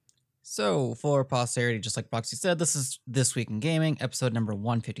 So, for posterity, just like Proxy said, this is This Week in Gaming, episode number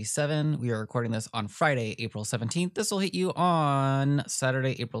 157. We are recording this on Friday, April 17th. This will hit you on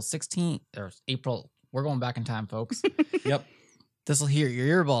Saturday, April 16th, or April. We're going back in time, folks. Yep. This will hit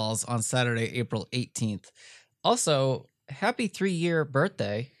your earballs on Saturday, April 18th. Also, happy 3-year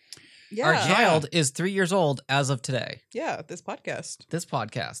birthday. Yeah. Our child is 3 years old as of today. Yeah, this podcast. This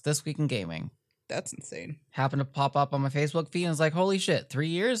podcast, This Week in Gaming, That's insane. happened to pop up on my Facebook feed and was like, holy shit, 3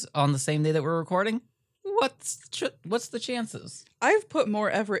 years on the same day that we're recording? What's the chances? I've put more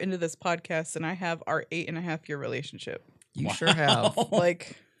effort into this podcast than I have our 8.5-year relationship. You Wow. sure have.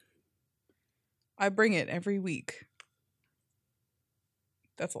 Like, I bring it every week.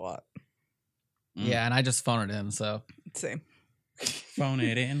 That's a lot. Yeah, and I just phone it in, so. Same. Phone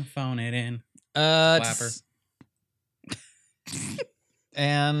it in, phone it in. Clapper.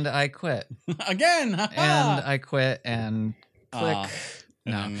 And I quit. Again! And I quit and click. Aw.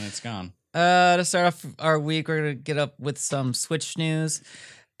 No. And then it's gone. To start off our week, we're going to get up with some Switch news.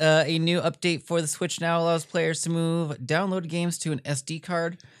 A new update for the Switch now allows players to move downloaded games to an SD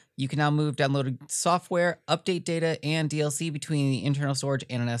card. You can now move downloaded software, update data, and DLC between the internal storage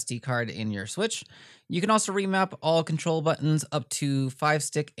and an SD card in your Switch. You can also remap all control buttons. Up to 5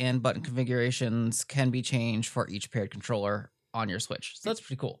 stick and button configurations can be changed for each paired controller on your Switch. So that's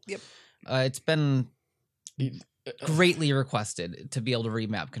pretty cool. Yep. It's been greatly requested to be able to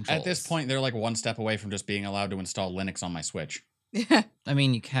remap controls. At this point, they're like one step away from just being allowed to install Linux on my Switch. Yeah. I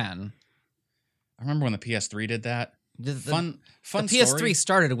mean, you can. I remember when the PS3 did that. The Fun the PS3 story.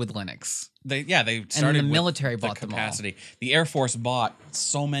 started with Linux. They started And the with military the bought them all. capacity. The Air Force bought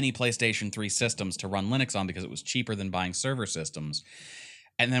so many PlayStation 3 systems to run Linux on because it was cheaper than buying server systems.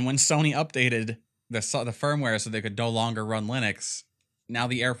 And then when Sony updated the firmware so they could no longer run Linux, now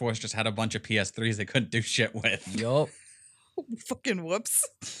the Air Force just had a bunch of PS3s they couldn't do shit with. Yup. Fucking whoops.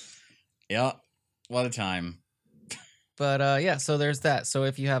 Yeah, what a time. But yeah, so there's that. So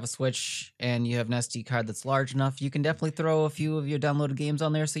if you have a Switch and you have an SD card that's large enough, you can definitely throw a few of your downloaded games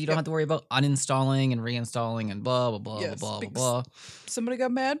on there so you don't Yep. have to worry about uninstalling and reinstalling and blah, blah, blah, Yes, blah, blah, because- blah. Somebody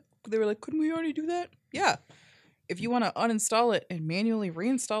got mad. They were like, couldn't we already do that? Yeah. If you want to uninstall it and manually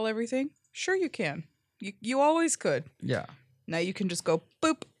reinstall everything, sure you can. You always could. Yeah. Now you can just go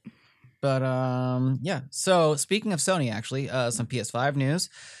boop. But yeah. So speaking of Sony, actually, some PS5 news.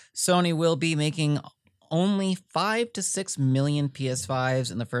 Sony will be making only 5 to 6 million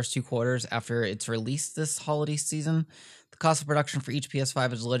PS5s in the first 2 quarters after its release this holiday season. The cost of production for each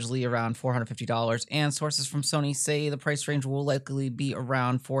PS5 is allegedly around $450, and sources from Sony say the price range will likely be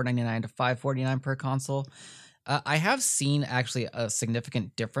around $499 to $549 per console. I have seen actually a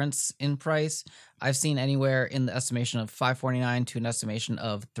significant difference in price. I've seen anywhere in the estimation of $549 to an estimation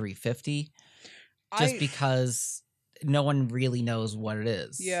of $350, just because no one really knows what it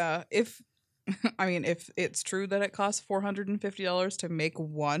is. Yeah, if it's true that it costs $450 to make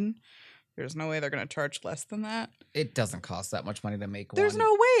one, there's no way they're going to charge less than that. It doesn't cost that much money to make There's one.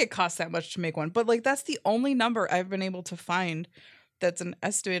 no way it costs that much to make one. But like that's the only number I've been able to find that's an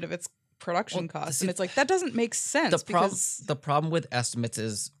estimate of its production Well, cost. see, And it's like that doesn't make sense because The problem with estimates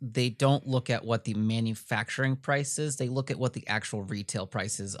is they don't look at what the manufacturing price is. They look at what the actual retail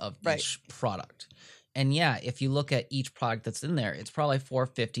price is of Right. each product. And yeah, if you look at each product that's in there, it's probably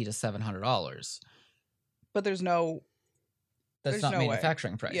 $450 to $700. but there's no That's There's not no way.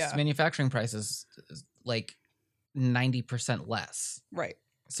 manufacturing price. Yeah. Manufacturing price is like 90% less. right.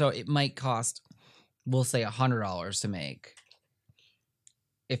 So it might cost, we'll say, $100 to make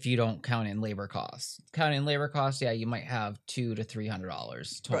if you don't count in labor costs. Counting in labor costs, yeah, you might have $200 to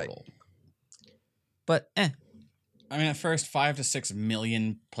 $300 total. But I mean, at first, 5 to 6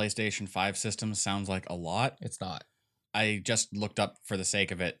 million PlayStation 5 systems sounds like a lot. it's not. I just looked up for the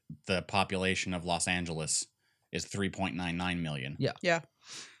sake of it. The population of Los Angeles is 3.99 million. Yeah.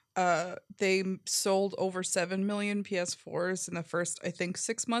 They sold over 7 million PS4s in the first, I think,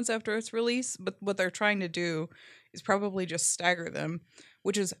 6 months after its release. But what they're trying to do is probably just stagger them,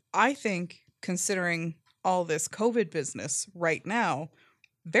 which is, I think, considering all this COVID business right now,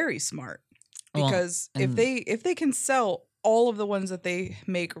 very smart. Well, Because and- if they can sell all of the ones that they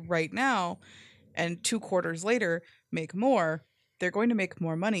make right now, and 2 quarters later make more, they're going to make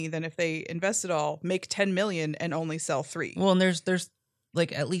more money than if they invest it all, make 10 million, and only sell 3. Well, and there's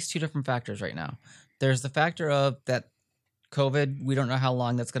like at least 2 different factors right now. There's the factor of that COVID, we don't know how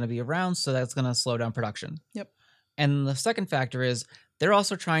long that's going to be around, so that's going to slow down production. Yep. And the second factor is they're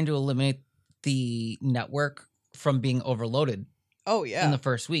also trying to eliminate the network from being overloaded Oh yeah. in the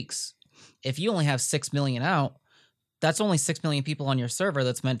first weeks. If you only have 6 million out, that's only 6 million people on your server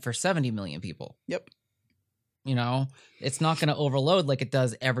that's meant for 70 million people. Yep. You know, it's not going to overload like it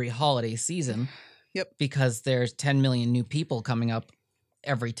does every holiday season. Yep. Because there's 10 million new people coming up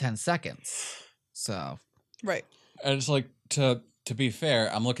every 10 seconds. So, Right. And it's like, to be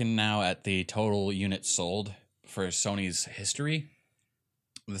fair, I'm looking now at the total units sold for Sony's history.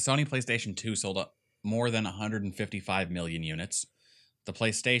 The Sony PlayStation 2 sold more than 155 million units. The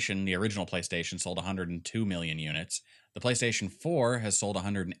PlayStation, the original PlayStation, sold 102 million units. The PlayStation 4 has sold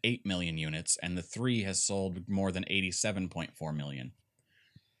 108 million units, and the 3 has sold more than 87.4 million.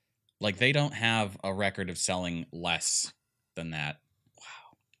 Like, they don't have a record of selling less than that.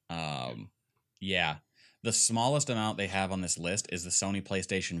 Wow. Yeah. The smallest amount they have on this list is the Sony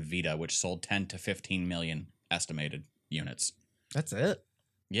PlayStation Vita, which sold 10 to 15 million estimated units. that's it.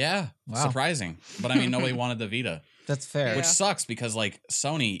 Yeah. Wow. Surprising. But I mean, nobody wanted the Vita. That's fair. Which sucks because, like,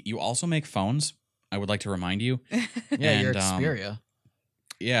 Sony, you also make phones. I would like to remind you. Yeah, your and, Xperia.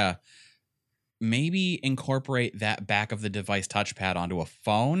 Yeah. Maybe incorporate that back of the device touchpad onto a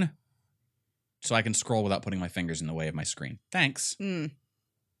phone so I can scroll without putting my fingers in the way of my screen. Thanks. Mm.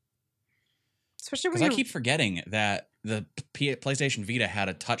 Especially when Because I you keep forgetting that the PlayStation Vita had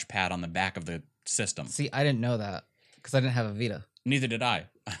a touchpad on the back of the system. See, I didn't know that because I didn't have a Vita. Neither did I.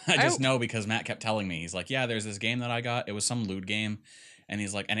 I just know because Matt kept telling me. He's like, yeah, there's this game that I got. It was some lewd game. And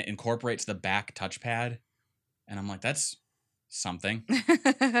he's like, and it incorporates the back touchpad. And I'm like, that's something.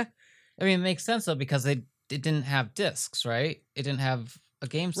 I mean, it makes sense though because it didn't have discs, right? It didn't have a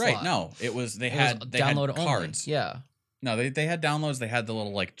game slot. Right, no. It was, they It had was download download only. cards. Yeah. No, they had downloads. They had the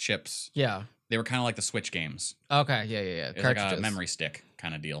little, like, chips. Yeah. They were kind of like the Switch games. Okay. Yeah. It was like a memory stick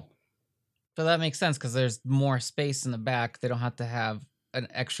kind of deal. But that makes sense because there's more space in the back. They don't have to have an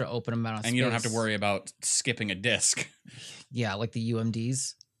extra open amount of space. And you don't have to worry about skipping a disc. Yeah, like the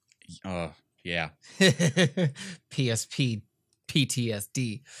UMDs. Yeah. PSP,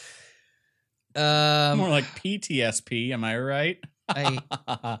 PTSD. More like PTSP, am I right?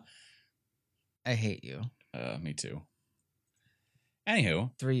 I hate you. Me too.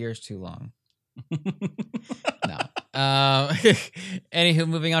 Anywho. 3 years too long. No. Anywho,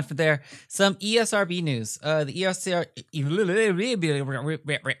 moving on from there. Some ESRB news. The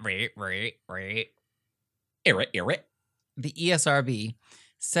ESRB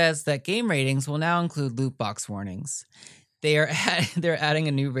says that game ratings will now include loot box warnings. They're adding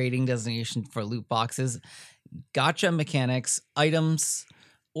a new rating designation for loot boxes, gacha mechanics, items,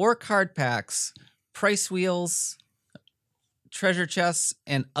 or card packs, price wheels, treasure chests,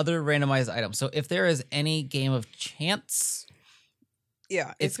 and other randomized items. So if there is any game of chance,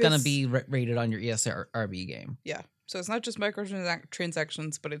 yeah, it's going to be rated on your ESRB game. Yeah. So it's not just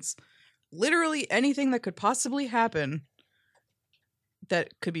microtransactions, but it's literally anything that could possibly happen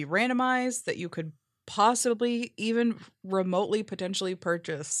that could be randomized, that you could possibly even remotely potentially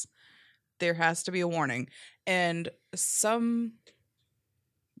purchase. There has to be a warning. And some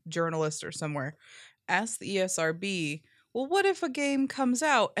journalist or somewhere asked the ESRB, well, what if a game comes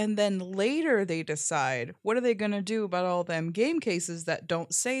out and then later they decide, what are they going to do about all them game cases that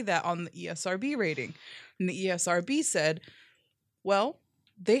don't say that on the ESRB rating? And the ESRB said, well,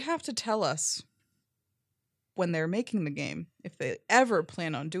 they have to tell us when they're making the game, if they ever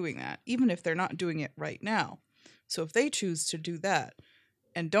plan on doing that, even if they're not doing it right now. So if they choose to do that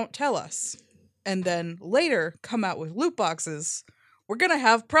and don't tell us, and then later come out with loot boxes, we're going to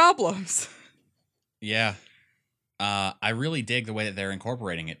have problems. Yeah. I really dig the way that they're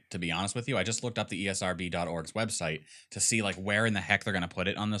incorporating it, to be honest with you. I just looked up the ESRB.org's website to see like where in the heck they're going to put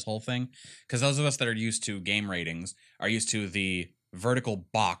it on this whole thing. Because those of us that are used to game ratings are used to the vertical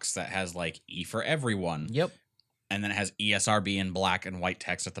box that has like E for everyone. Yep. And then it has ESRB in black and white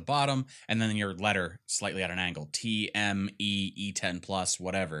text at the bottom. And then your letter slightly at an angle. T, M, E, E10 plus,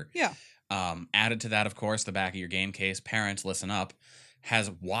 whatever. Yeah. Added to that, of course, the back of your game case, parents, listen up, has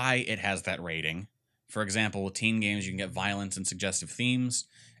why it has that rating. For example, with teen games, you can get violence and suggestive themes.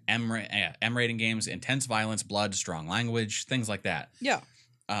 M rating games, intense violence, blood, strong language, things like that. Yeah.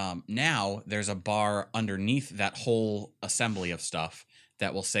 Now, there's a bar underneath that whole assembly of stuff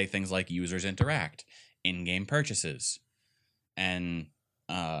that will say things like users interact, in-game purchases. And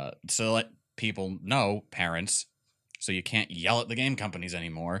so let people know, parents, so you can't yell at the game companies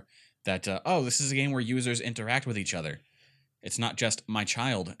anymore, that, this is a game where users interact with each other. It's not just my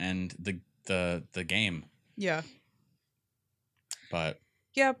child and the game. Yeah. But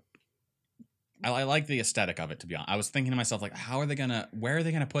yeah, I like the aesthetic of it, to be honest. I was thinking to myself, like, where are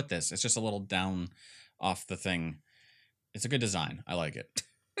they gonna put this? It's just a little down off the thing. It's a good design. I like it.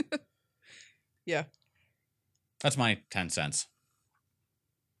 Yeah. That's my 10 cents.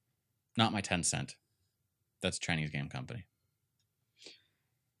 Not my 10 cent. That's Chinese game company.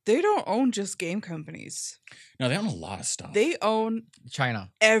 They don't own just game companies. No, they own a lot of stuff. They own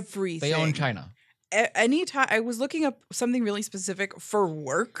China. everything. They own China. Anytime I was looking up something really specific for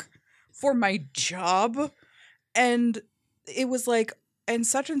work, for my job, and it was like, and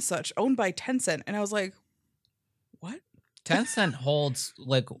such owned by Tencent, and I was like, what? Tencent holds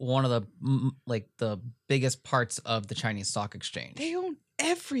like one of the biggest parts of the Chinese stock exchange. They own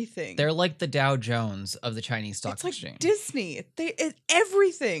everything. They're like the Dow Jones of the Chinese stock it's like exchange. Disney.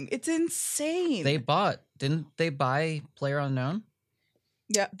 Everything. It's insane. Didn't they buy PlayerUnknown?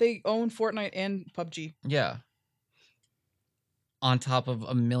 Yeah, they own Fortnite and PUBG. Yeah. On top of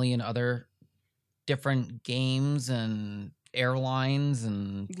a million other different games and airlines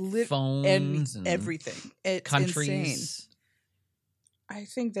and phones and everything. It's countries. insane. I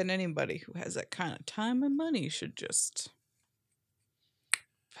think that anybody who has that kind of time and money should just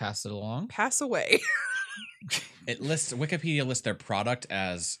pass it along. pass away. Wikipedia lists their products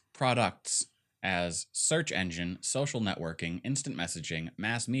as search engine, social networking, instant messaging,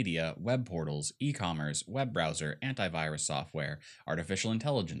 mass media, web portals, e-commerce, web browser, antivirus software, artificial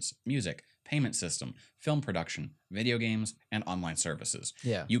intelligence, music, payment system, film production, video games, and online services.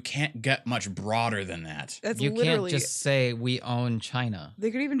 Yeah. You can't get much broader than that. That's You literally. can't just say we own China. They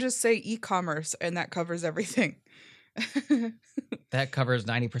could even just say e-commerce, and that covers everything. That covers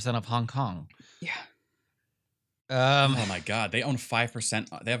 90% of Hong Kong. Yeah. Oh my god, they own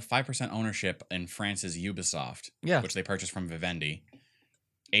 5%. They have 5% ownership in France's Ubisoft, Yeah. which they purchased from Vivendi.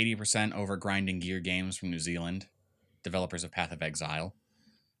 80% over Grinding Gear Games from New Zealand, developers of Path of Exile.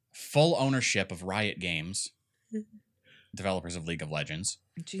 Full ownership of Riot Games, developers of League of Legends.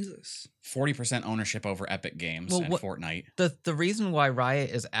 Jesus. 40% ownership over Epic Games Well, and what- Fortnite. The reason why Riot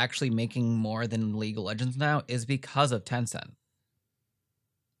is actually making more than League of Legends now is because of Tencent.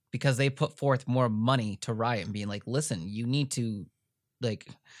 Because they put forth more money to Riot and being like, listen, you need to like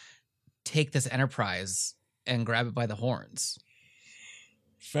take this enterprise and grab it by the horns.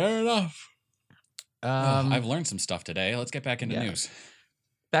 Fair enough. Um, I've learned some stuff today. Let's get back into yeah. news.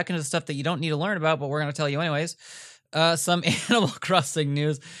 Back into the stuff that you don't need to learn about, but we're going to tell you anyways. Some Animal Crossing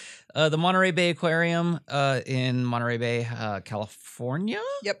news. The Monterey Bay Aquarium in Monterey Bay, California?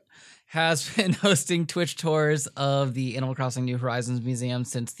 Yep. Has been hosting Twitch tours of the Animal Crossing New Horizons Museum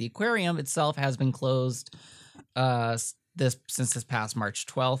since the aquarium itself has been closed since this past March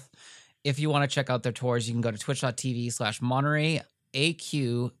 12th. If you want to check out their tours, you can go to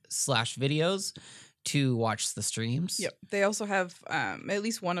twitch.tv/MontereyAQ/videos to watch the streams. Yep. They also have at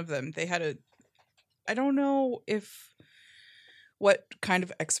least one of them. They had I don't know what kind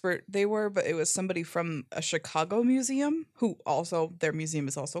of expert they were, but it was somebody from a Chicago museum who also, their museum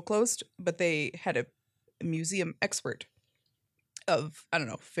is also closed, but they had a museum expert of, I don't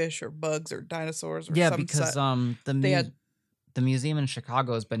know, fish or bugs or dinosaurs or Yeah, some because had- the museum in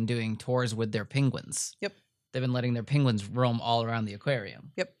Chicago has been doing tours with their penguins. Yep. They've been letting their penguins roam all around the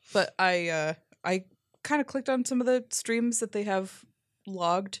aquarium. Yep. But I kind of clicked on some of the streams that they have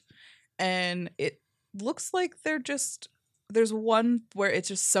logged, and it looks like there's one where it's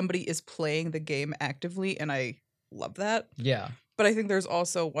just somebody is playing the game actively, and I love that. Yeah. But I think there's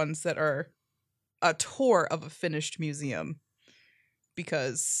also ones that are a tour of a finished museum,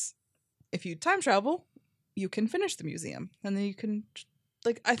 because if you time travel, you can finish the museum, and then you can,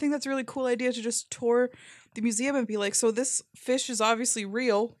 like, I think that's a really cool idea to just tour the museum and be like, so this fish is obviously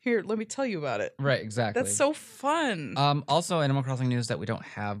real. Here, let me tell you about it. Right, exactly. That's so fun. Also, Animal Crossing news that we don't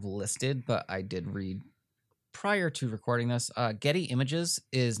have listed, but I did read prior to recording this. Getty Images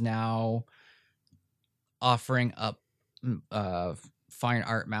is now offering up fine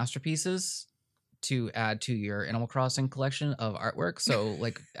art masterpieces to add to your Animal Crossing collection of artwork. So,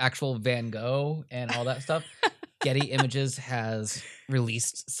 like actual Van Gogh and all that stuff. Getty Images has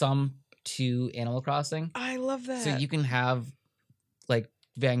released some to Animal Crossing. I love that. So you can have like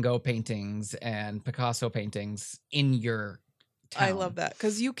Van Gogh paintings and Picasso paintings in your town. I love that,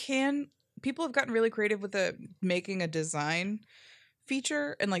 because people have gotten really creative with making a design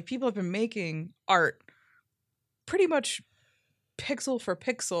feature, and like people have been making art pretty much pixel for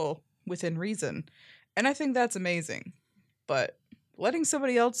pixel within reason, and I think that's amazing. But letting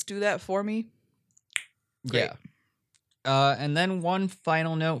somebody else do that for me, great. Yeah. And then one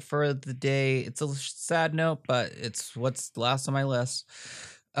final note for the day. It's a sad note, but it's what's last on my list.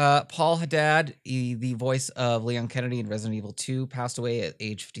 Paul Haddad, the voice of Leon Kennedy in Resident Evil 2, passed away at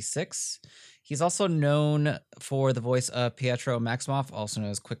age 56. He's also known for the voice of Pietro Maximoff, also known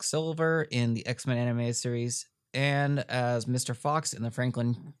as Quicksilver, in the X-Men animated series. and as Mr. Fox in the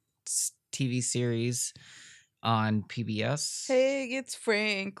Franklin TV series on PBS. Hey, it's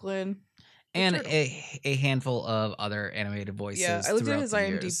Franklin. And turtle. a handful of other animated voices. Yeah, I looked at throughout his the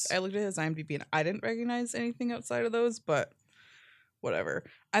IMDb. years. I looked at his IMDb, and I didn't recognize anything outside of those. But whatever.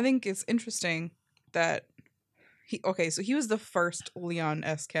 I think it's interesting that so he was the first Leon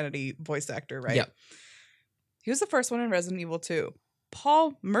S. Kennedy voice actor, right? Yep. He was the first one in Resident Evil 2.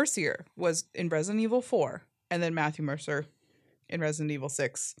 Paul Mercier was in Resident Evil 4, and then Matthew Mercer in Resident Evil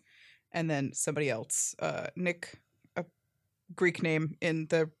 6, and then somebody else, Nick, a Greek name in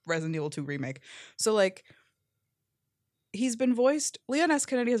the Resident Evil 2 remake. So like, Leon S.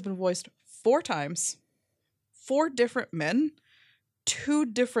 Kennedy has been voiced 4 times, 4 different men, 2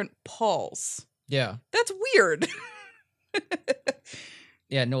 different Pauls. Yeah. That's weird.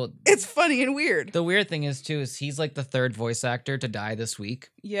 Yeah, no. It's funny and weird. The weird thing is, too, is he's like the 3rd voice actor to die this week.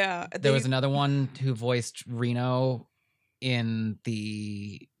 Yeah. There was another one who voiced Reno in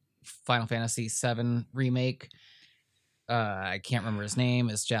the Final Fantasy VII remake. I can't remember his name.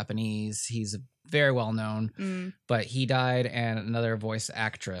 It's Japanese. He's very well known, but he died, and another voice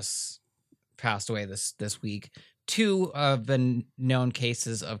actress passed away this week. 2 have been known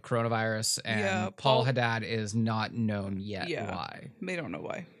cases of coronavirus, and Paul Haddad is not known yet why. They don't know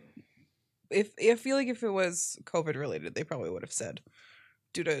why. I feel like if it was COVID related, they probably would have said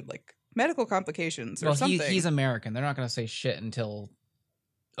due to like medical complications or something. He's American. They're not going to say shit until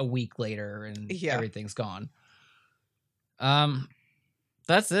a week later and everything's gone.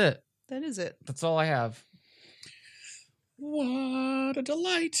 That's it. That is it. That's all I have. What a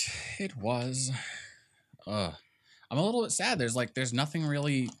delight it was. I'm a little bit sad. There's nothing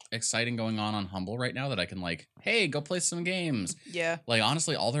really exciting going on Humble right now that I can like, hey, go play some games. Yeah. Like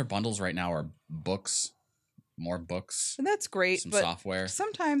honestly, all their bundles right now are books, more books, and that's great. some but software.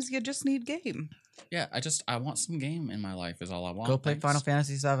 Sometimes you just need game. Yeah, I want some game in my life is all I want. Go play Final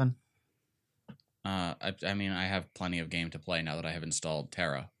Fantasy VII. I mean, I have plenty of game to play now that I have installed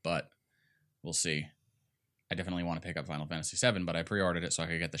Terra, but we'll see. I definitely want to pick up Final Fantasy VII, but I pre-ordered it so I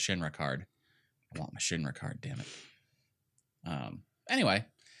could get the Shinra card. I want my Shinra card, damn it. Anyway,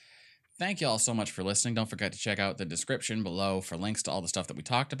 thank you all so much for listening. Don't forget to check out the description below for links to all the stuff that we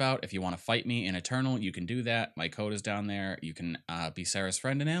talked about. If you want to fight me in Eternal, you can do that. My code is down there. You can be Sarah's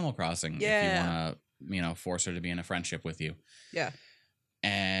friend in Animal Crossing if you want to, force her to be in a friendship with you. Yeah.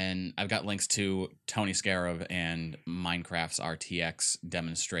 And I've got links to Tony Scarab and Minecraft's RTX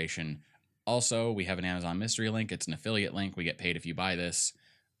demonstration. Also, we have an Amazon mystery link. It's an affiliate link. We get paid if you buy this.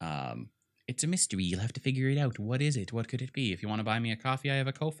 It's a mystery. You'll have to figure it out. What is it? What could it be? If you want to buy me a coffee, I have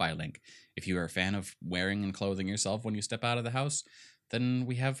a Ko-Fi link. If you are a fan of wearing and clothing yourself when you step out of the house, then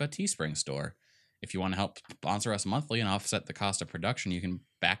we have a Teespring store. If you want to help sponsor us monthly and offset the cost of production, you can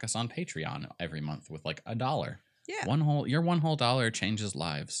back us on Patreon every month with like $1. Yeah. Your one whole dollar changes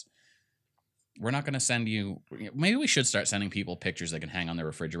lives. We're not going to send you... Maybe we should start sending people pictures they can hang on their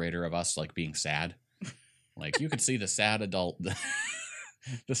refrigerator of us like being sad. Like you could see the sad adult...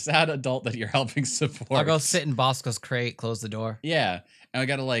 The sad adult that you're helping support. I'll go sit in Bosco's crate, close the door. Yeah. And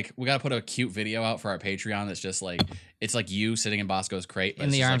we gotta put a cute video out for our Patreon that's just like it's like you sitting in Bosco's crate. In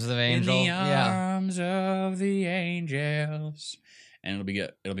the arms of the angel. In the arms of the angels. And it'll be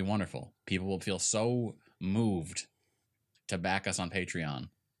good. It'll be wonderful. People will feel so moved to back us on Patreon.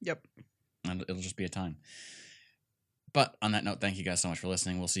 Yep. And it'll just be a time. But on that note, thank you guys so much for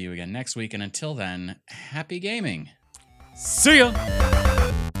listening. We'll see you again next week. And until then, happy gaming. See ya!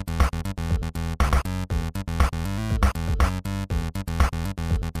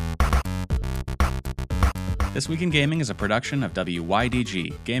 This Week in Gaming is a production of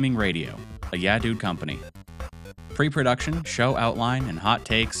WYDG Gaming Radio, a Yeah Dude company. Pre-production, show outline, and hot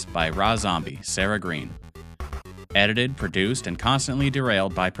takes by Raw Zombie, Sarah Green. Edited, produced, and constantly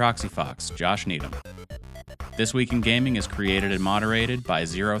derailed by Proxy Fox, Josh Needham. This Week in Gaming is created and moderated by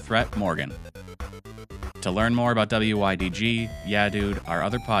Zero Threat Morgan. To learn more about WYDG, Yeah Dude, our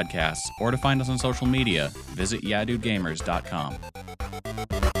other podcasts, or to find us on social media, visit YeahDudeGamers.com.